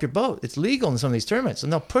to bump your boat. It's legal in some of these tournaments,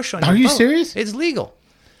 and they'll push on your boat. Are you serious? It's legal.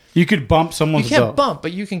 You could bump someone's boat. You can't bump,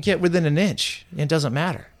 but you can get within an inch. It doesn't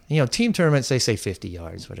matter. Team tournaments, they say 50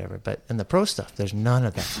 yards, whatever. But in the pro stuff, there's none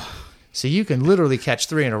of that. So you can literally catch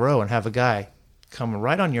 3 in a row and have a guy come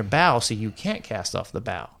right on your bow so you can't cast off the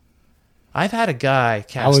bow. I've had a guy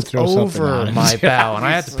cast over my bow, and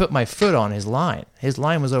I had to put my foot on his line. His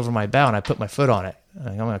line was over my bow, and I put my foot on it.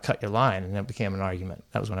 I'm going to cut your line, and it became an argument.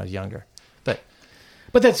 That was when I was younger. But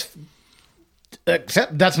that's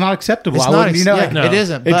not acceptable. It's not, no. It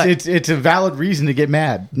isn't. But It's a valid reason to get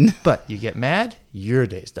mad. But you get mad, your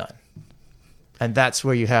day's done. And that's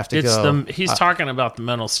where you have to go. He's talking about the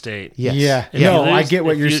mental state. Yes. Yeah. No, I get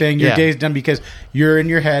what you're saying. Your day's done because you're in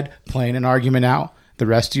your head playing an argument out the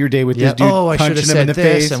rest of your day with this dude. I should have said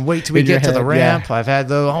this and wait till we get to the ramp. Yeah. I've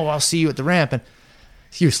had I'll see you at the ramp. And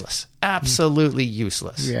it's useless. Absolutely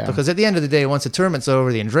useless. Yeah. Because at the end of the day, once the tournament's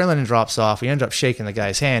over, the adrenaline drops off. You end up shaking the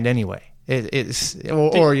guy's hand anyway.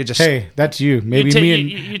 Or you just... Hey, that's you. Maybe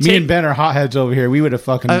me and Ben are hotheads over here. We would have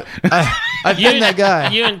fucking... I've been that guy.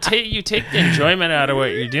 You take the enjoyment out of what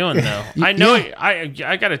you're doing, though. I know.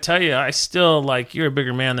 I got to tell you, I still, you're a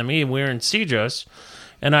bigger man than me. We were in Cedros,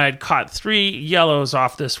 and I had caught 3 yellows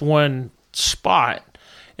off this one spot,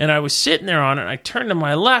 and I was sitting there on it, and I turned to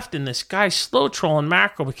my left, and this guy's slow trolling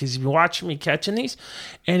mackerel because he's been watching me catching these,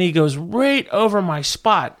 and he goes right over my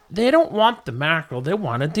spot. They don't want the mackerel. They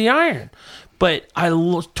wanted the iron. But I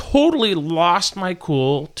totally lost my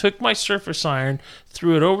cool, took my surface iron,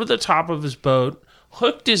 threw it over the top of his boat,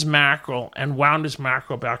 hooked his mackerel, and wound his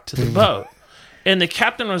mackerel back to the boat. And the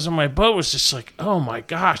captain was on my boat, was just like, oh my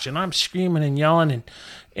gosh. And I'm screaming and yelling,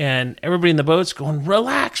 and everybody in the boat's going,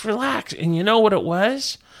 relax, relax. And you know what it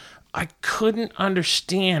was? I couldn't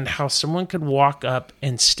understand how someone could walk up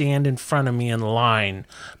and stand in front of me in line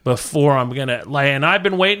before I'm going to... and I've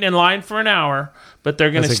been waiting in line for an hour, but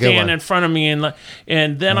they're going to stand in front of me.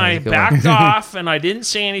 And then I backed off, and I didn't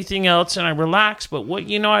say anything else, and I relaxed. But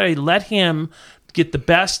I let him get the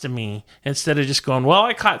best of me instead of just going, well,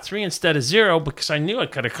 I caught 3 instead of 0 because I knew I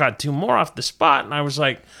could have caught 2 more off the spot. And I was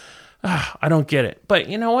like, I don't get it. But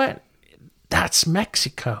you know what? That's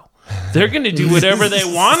Mexico. They're going to do whatever they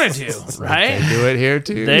want to do, right? They do it here,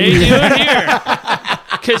 too. They do it here.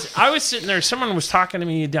 Because I was sitting there, someone was talking to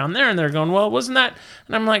me down there, and they're going, well, wasn't that...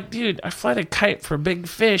 And I'm like, dude, I flied a kite for big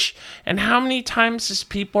fish, and how many times has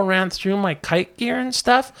people ran through my kite gear and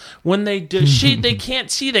stuff? When they do, they can't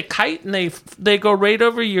see the kite, and they go right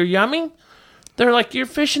over your yumming? They're like, you're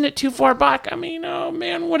fishing it too far back. I mean, oh,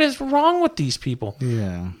 man, what is wrong with these people?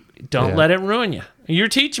 Yeah. Don't let it ruin you. You're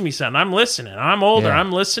teaching me something. I'm listening. I'm older. Yeah.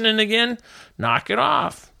 I'm listening again. Knock it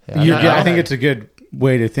off. Yeah, I think it's a good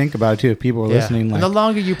way to think about it, too, if people are listening. And the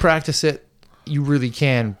longer you practice it, you really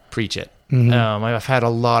can preach it. Mm-hmm. I've had a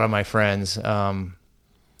lot of my friends. I've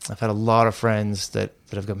had a lot of friends that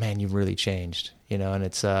have gone, man, you've really changed. And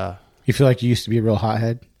it's... You feel like you used to be a real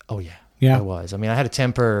hothead? Oh, yeah. Yeah. I was. I mean, I had a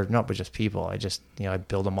temper, not with just people. I just, I'd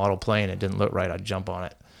build a model plane. It didn't look right. I'd jump on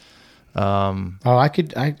it. I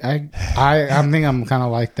think I'm kind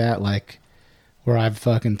of like that, where I've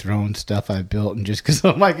fucking thrown stuff I built and just because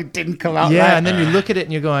I'm like, it didn't come out right. And then you look at it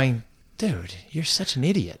and you're going, dude, you're such an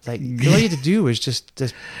idiot. All you had to do was just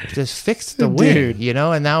fix the wing,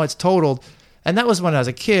 and now it's totaled. And that was when I was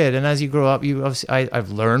a kid. And as you grow up,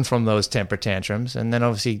 I've learned from those temper tantrums. And then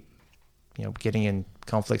obviously, getting in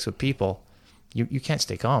conflicts with people, you can't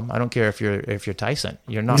stay calm. I don't care if you're Tyson.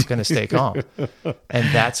 You're not going to stay calm. And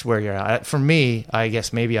that's where you're at. For me, I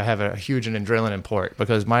guess maybe I have a huge adrenaline port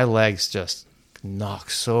because my legs just knock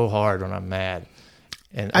so hard when I'm mad.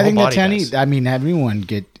 And I think that's any. I mean, everyone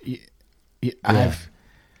get. I've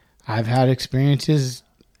had experiences.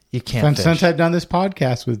 You can't. Since I've done this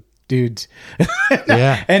podcast with dudes.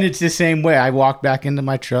 And it's the same way. I walk back into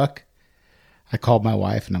my truck. I called my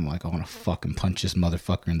wife and I'm like, I want to fucking punch this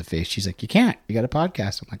motherfucker in the face. She's like, you can't. You got a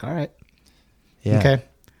podcast. I'm like, all right. Yeah. Okay.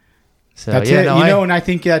 So that's it. And I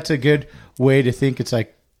think that's a good way to think. It's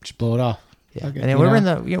like, just blow it off. Yeah. Okay. And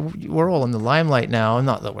we're all in the limelight now.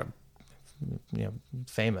 Not that we're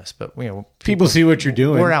famous, but people see what you're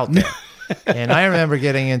doing. We're out there. And I remember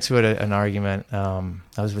getting into an argument. I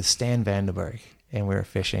was with Stan Vandenberg, and we were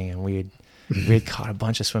fishing, and we had caught a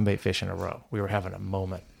bunch of swim bait fish in a row. We were having a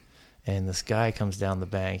moment, and this guy comes down the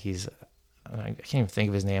bank. I can't even think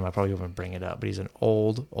of his name. I probably won't bring it up, but he's an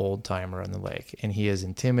old timer on the lake, and he has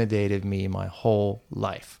intimidated me my whole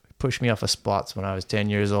life. Pushed me off of spots when I was 10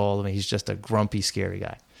 years old. I mean, he's just a grumpy, scary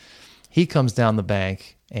guy. He comes down the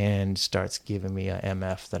bank and starts giving me a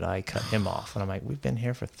MF that I cut him off. And I'm like, we've been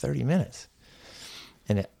here for 30 minutes.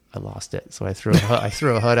 And I lost it. So I threw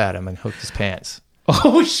a hood at him and hooked his pants.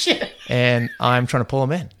 Oh, shit. And I'm trying to pull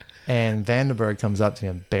him in. And Vandenberg comes up to me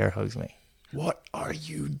and bear hugs me. What are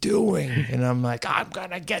you doing? And I'm like, I'm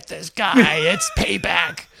going to get this guy. It's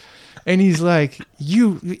payback. And he's like,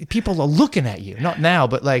 people are looking at you. Not now,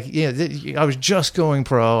 but like, I was just going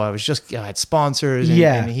pro. I had sponsors.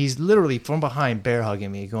 And he's literally from behind bear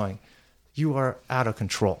hugging me going, you are out of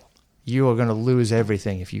control. You are going to lose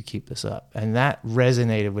everything if you keep this up. And that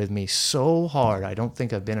resonated with me so hard. I don't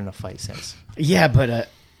think I've been in a fight since. Yeah, but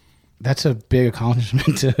that's a big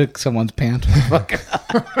accomplishment to hook someone's pants with fucking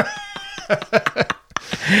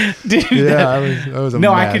dude. Yeah, I was a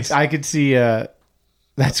mess. I could see.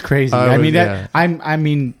 That's crazy. I mean,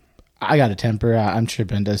 I got a temper. I'm sure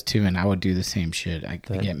Ben does too, and I would do the same shit. I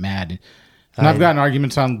get mad. And I've gotten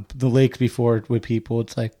arguments on the lakes before with people.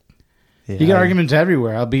 It's like you get arguments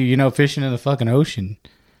everywhere. I'll be, fishing in the fucking ocean.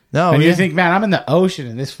 No, and you think, man, I'm in the ocean,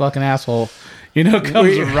 and this fucking asshole,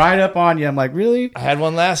 comes right up on you. I'm like, really? I had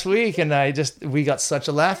one last week, and we got such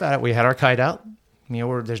a laugh at it. We had our kite out.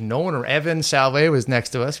 There's no one. Evan Salve was next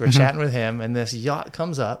to us. We're chatting with him, and this yacht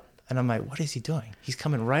comes up. And I'm like, what is he doing? He's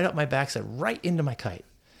coming right up my backside, right into my kite.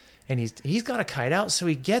 And he's got a kite out, so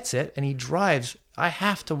he gets it, and he drives. I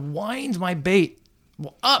have to wind my bait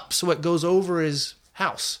up so it goes over his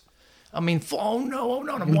house. I mean, oh no, and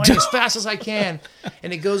I'm winding as fast as I can.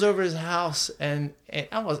 And it goes over his house, and I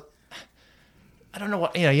don't know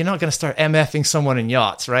what, you're not going to start MFing someone in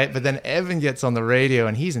yachts, right? But then Evan gets on the radio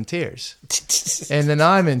and he's in tears. And then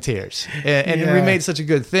I'm in tears. And we made such a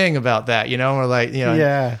good thing about that, We're like,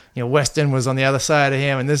 Weston was on the other side of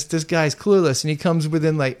him, and this guy's clueless, and he comes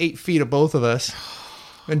within like 8 feet of both of us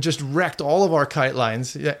and just wrecked all of our kite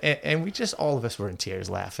lines. And we just, all of us were in tears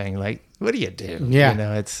laughing. Like, what do you do?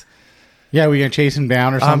 Yeah. Yeah, we're going to chase him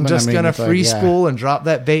down or something. I'm just going to free spool and drop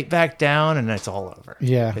that bait back down, and it's all over.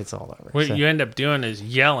 Yeah. It's all over. What you end up doing is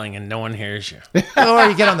yelling, and no one hears you. Or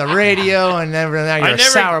you get on the radio, and now you're a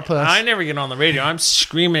sourpuss. I never get on the radio. I'm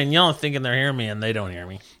screaming and yelling, thinking they're hearing me, and they don't hear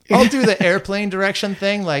me. I'll do the airplane direction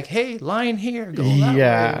thing, like, hey, line here, go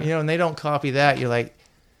that way. And they don't copy that. You're like,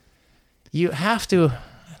 you have to,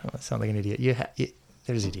 I don't sound like an idiot.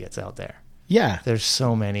 There's idiots out there. Yeah, there's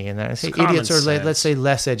so many, and I say idiots are, let's say,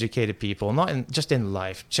 less educated people, not just in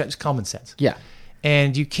life, just common sense. Yeah,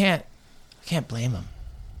 and you can't blame them.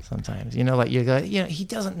 Sometimes, he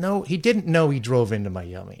doesn't know. He didn't know he drove into my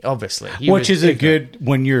Yummy. Obviously, which is a good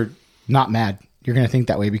when you're not mad. You're gonna think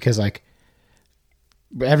that way because like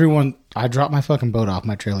everyone, I dropped my fucking boat off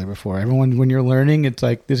my trailer before. Everyone, when you're learning, it's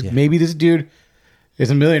like this. Yeah. Maybe this dude is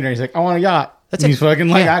a millionaire. He's like, I want a yacht. That's he's fucking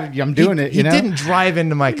like, I'm doing it. He didn't drive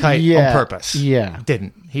into my kite on purpose. Yeah,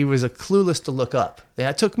 didn't. He was clueless to look up.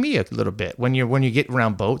 That took me a little bit. When you get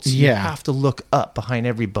around boats, you have to look up behind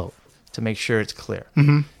every boat to make sure it's clear.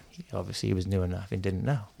 Mm-hmm. Obviously, he was new enough and didn't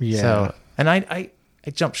know. Yeah. So, and I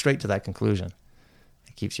jumped straight to that conclusion.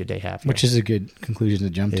 It keeps your day happy. Which is a good conclusion to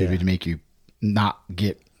jump to make you not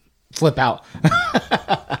flip out.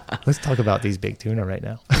 Let's talk about these big tuna right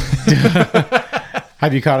now.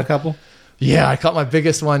 Have you caught a couple? Yeah, I caught my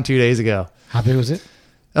biggest one 2 days ago. How big was it?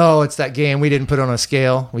 Oh, it's that game. We didn't put it on a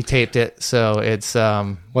scale. We taped it. So it's...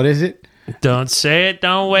 What is it? Don't say it,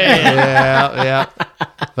 don't weigh it. Yeah.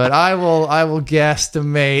 But I will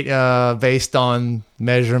guesstimate based on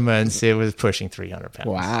measurements, it was pushing 300 pounds.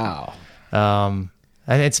 Wow. And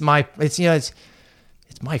it's my fish.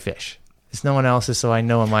 It's no one else's, so I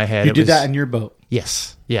know in my head. You did that in your boat?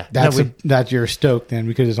 Yes. Yeah. That's you're stoked then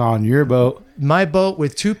because it's on your boat. My boat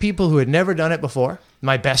with two people who had never done it before.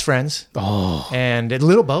 My best friends. Oh. And a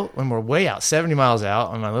little boat when we're way out, 70 miles out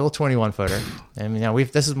on my little 21 footer. And now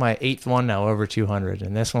this is my 8th one now, over 200.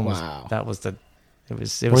 And this one was,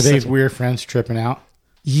 Were they weird friends tripping out?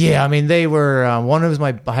 Yeah. I mean, they were, one of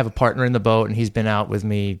them I have a partner in the boat and he's been out with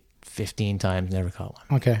me 15 times, never caught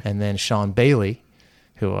one. Okay. And then Sean Bailey,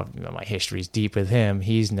 who my history's deep with him,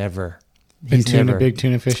 he's never big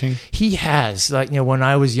tuna fishing. He has, like, when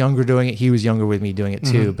I was younger doing it, he was younger with me doing it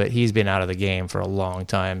too, but he's been out of the game for a long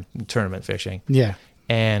time, tournament fishing. Yeah.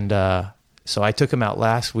 And so I took him out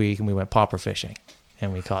last week and we went popper fishing.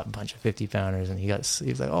 And we caught a bunch of 50-pounders, and he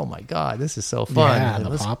was like, "Oh my God, this is so fun!" Yeah,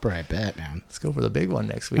 the popper, I bet, man. Let's go for the big one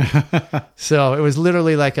next week. So it was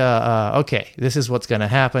literally like, okay, this is what's going to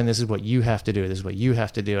happen. This is what you have to do. This is what you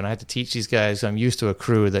have to do. And I had to teach these guys. I'm used to a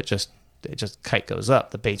crew that just kite goes up.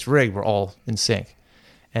 The bait's rigged. We're all in sync.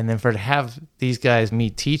 And then to have these guys, me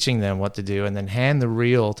teaching them what to do, and then hand the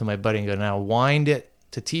reel to my buddy and go, "Now wind it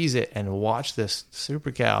to tease it, and watch this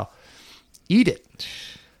super cow eat it."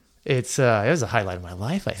 It was a highlight of my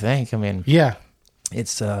life, I think. I mean, yeah,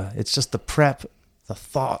 it's just the prep, the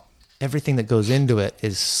thought, everything that goes into it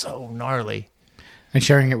is so gnarly. And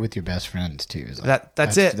sharing it with your best friends too. Is like,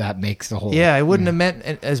 that's it. That makes the whole. Yeah, it wouldn't have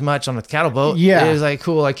meant as much on a cattle boat. Yeah, it was like,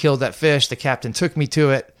 cool, I killed that fish. The captain took me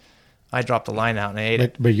to it. I dropped the line out and I ate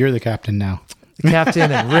it. But you're the captain now. The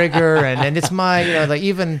captain and rigger, and it's my, like,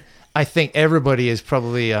 even. I think everybody is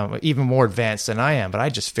probably even more advanced than I am, but I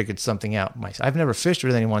just figured something out myself. I've never fished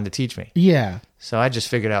with anyone to teach me. Yeah. So I just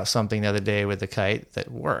figured out something the other day with the kite that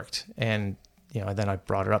worked. And, then I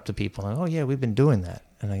brought it up to people and, "Oh yeah, we've been doing that."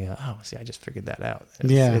 And I go, "Oh, see, I just figured that out."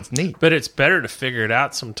 It's neat. But it's better to figure it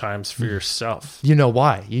out sometimes for yourself. You know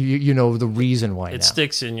why. You know the reason why. It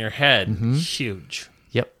sticks in your head. Mm-hmm. Huge.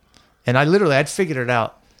 Yep. And I'd figured it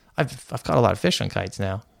out. I've caught a lot of fish on kites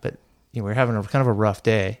now, but we were having kind of a rough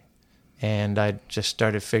day. And I just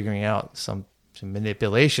started figuring out some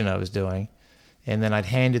manipulation I was doing. And then I'd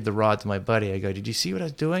handed the rod to my buddy. I go, "Did you see what I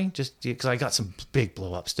was doing?" Just because I got some big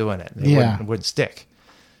blow-ups doing it. And it wouldn't stick.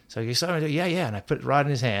 So he saw me do, yeah. And I put the rod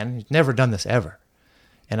in his hand. He's never done this ever.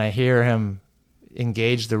 And I hear him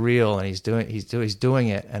engage the reel, and he's doing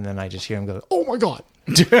it. And then I just hear him go, "Oh my God."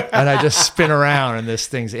 And I just spin around, and this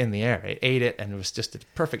thing's in the air. It ate it, and it was just a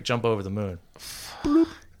perfect jump over the moon. Bloop.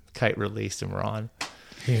 Kite released, and we're on.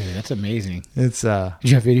 Dude, that's amazing. It's Did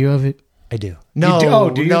you have video of it? I do.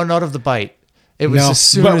 No, do you? No, not of the bite. It was as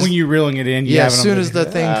soon as when you're reeling it in, as soon as the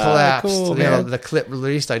thing collapsed, cool, the clip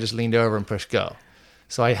released, I just leaned over and pushed go.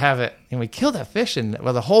 So I have it, and we killed that fish. And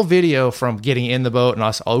the whole video from getting in the boat and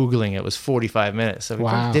us ogling it was 45 minutes. So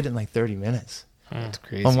we did it in like 30 minutes. That's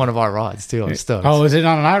crazy. On one of our rods too. I'm stoked. Oh, is it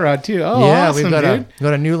on an iRod too? Oh, yeah, awesome, we've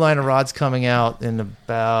got a new line of rods coming out in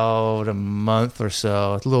about a month or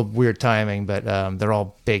so. It's a little weird timing, but they're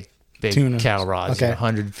all big tuna cow rods,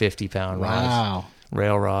 150-pound rods. Wow.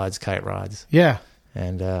 Rail rods, kite rods. Yeah.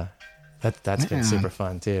 And that's been super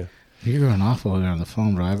fun too. You're going off over there on the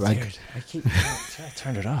phone, bro. I keep trying to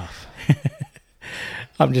turn it off.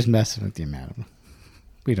 I'm just messing with you, man.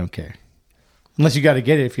 We don't care. Unless you got to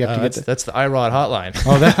get it if you have to get it. That's the iRod hotline.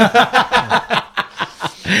 Oh,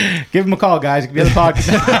 give him a call, guys. It could be on the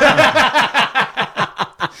podcast.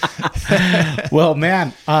 Well,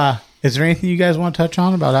 man, is there anything you guys want to touch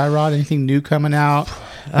on about iRod? Anything new coming out?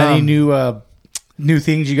 Any new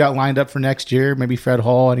things you got lined up for next year? Maybe Fred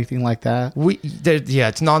Hall, anything like that?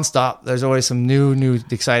 It's nonstop. There's always some new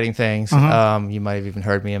exciting things. Uh-huh. You might have even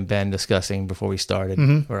heard me and Ben discussing before we started.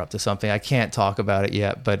 Mm-hmm. We're up to something. I can't talk about it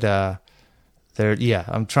yet, but I'm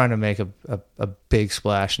trying to make a big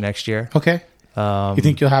splash next year. Okay. You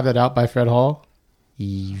think you'll have that out by Fred Hall?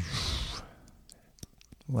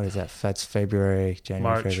 What is that? That's February,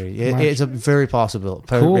 January, March. February. It's a very possible.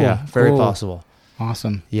 Cool. Yeah, very possible.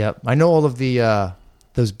 Awesome. Yep. I know all of the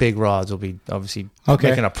those big rods will be obviously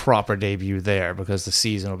making a proper debut there because the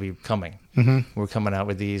season will be coming. Mm-hmm. We're coming out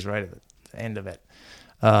with these right at the end of it.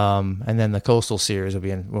 And then the Coastal Series will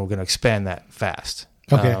be we're going to expand that fast.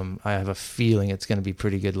 Okay. I have a feeling it's going to be a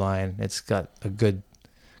pretty good line. It's got a good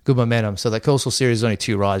momentum. So that Coastal Series is only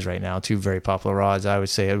 2 rods right now, 2 very popular rods. I would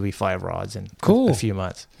say it would be 5 rods in a few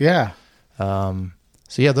months. Yeah.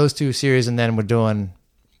 Those 2 series, and then we're doing,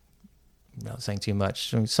 not saying too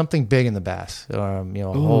much, something big in the bass, or a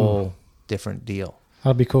whole different deal.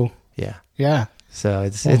 That'll be cool. Yeah. Yeah. So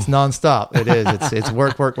it's nonstop. It is. It's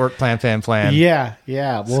work, plan. Yeah.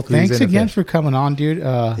 Well, thanks again for coming on, dude.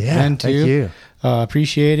 Ben too. Thank you.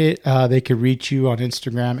 Appreciate it. They could reach you on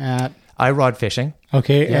Instagram at iRod Fishing.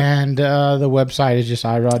 Okay, yep. And the website is just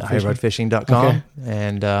iRod Fishing. iRodfishing.com. Okay.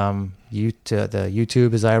 And the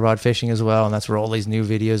YouTube is iRod Fishing as well, and that's where all these new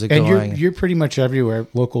videos are going. And you're pretty much everywhere,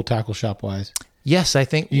 local tackle shop wise. Yes, I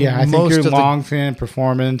think. Yeah, I think you're Longfin,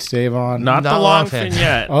 Performance, Avon. Not the Longfin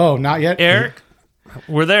yet. Oh, not yet? Eric,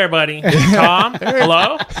 we're there, buddy. Tom,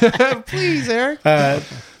 hello? Please, Eric.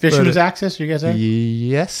 Fisherman's Access, you guys there?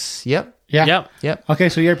 Yes. Yep. Yeah. Yep. Okay,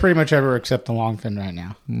 so you're pretty much everywhere except the longfin right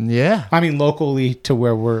now. Yeah. I mean, locally to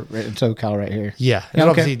where we're in SoCal right here. Yeah. And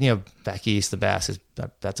obviously, back east, the Bass is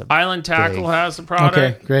that's a Island Tackle has the product.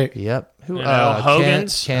 Okay, great. Yep.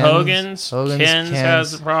 Hogan's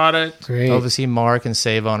has the product. Great. Obviously, Mark and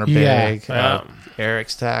Save On are big.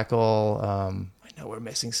 Eric's Tackle. I know we're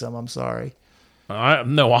missing some. I'm sorry.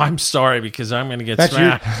 I'm sorry because I'm going to get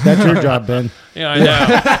smacked. That's your job, Ben. Yeah, I know.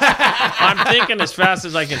 I'm thinking as fast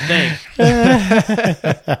as I can think.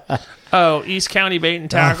 East County Bait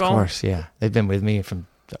and Tackle. Of course, yeah. They've been with me from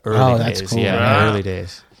the early days. Cool. Yeah, early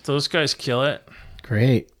days. Those guys kill it.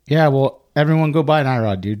 Great. Yeah, well, everyone go buy an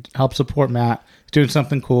iRod, dude. Help support Matt. He's doing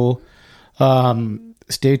something cool.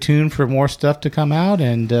 Stay tuned for more stuff to come out,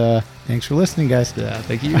 and thanks for listening, guys. Yeah,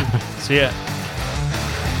 thank you. See ya.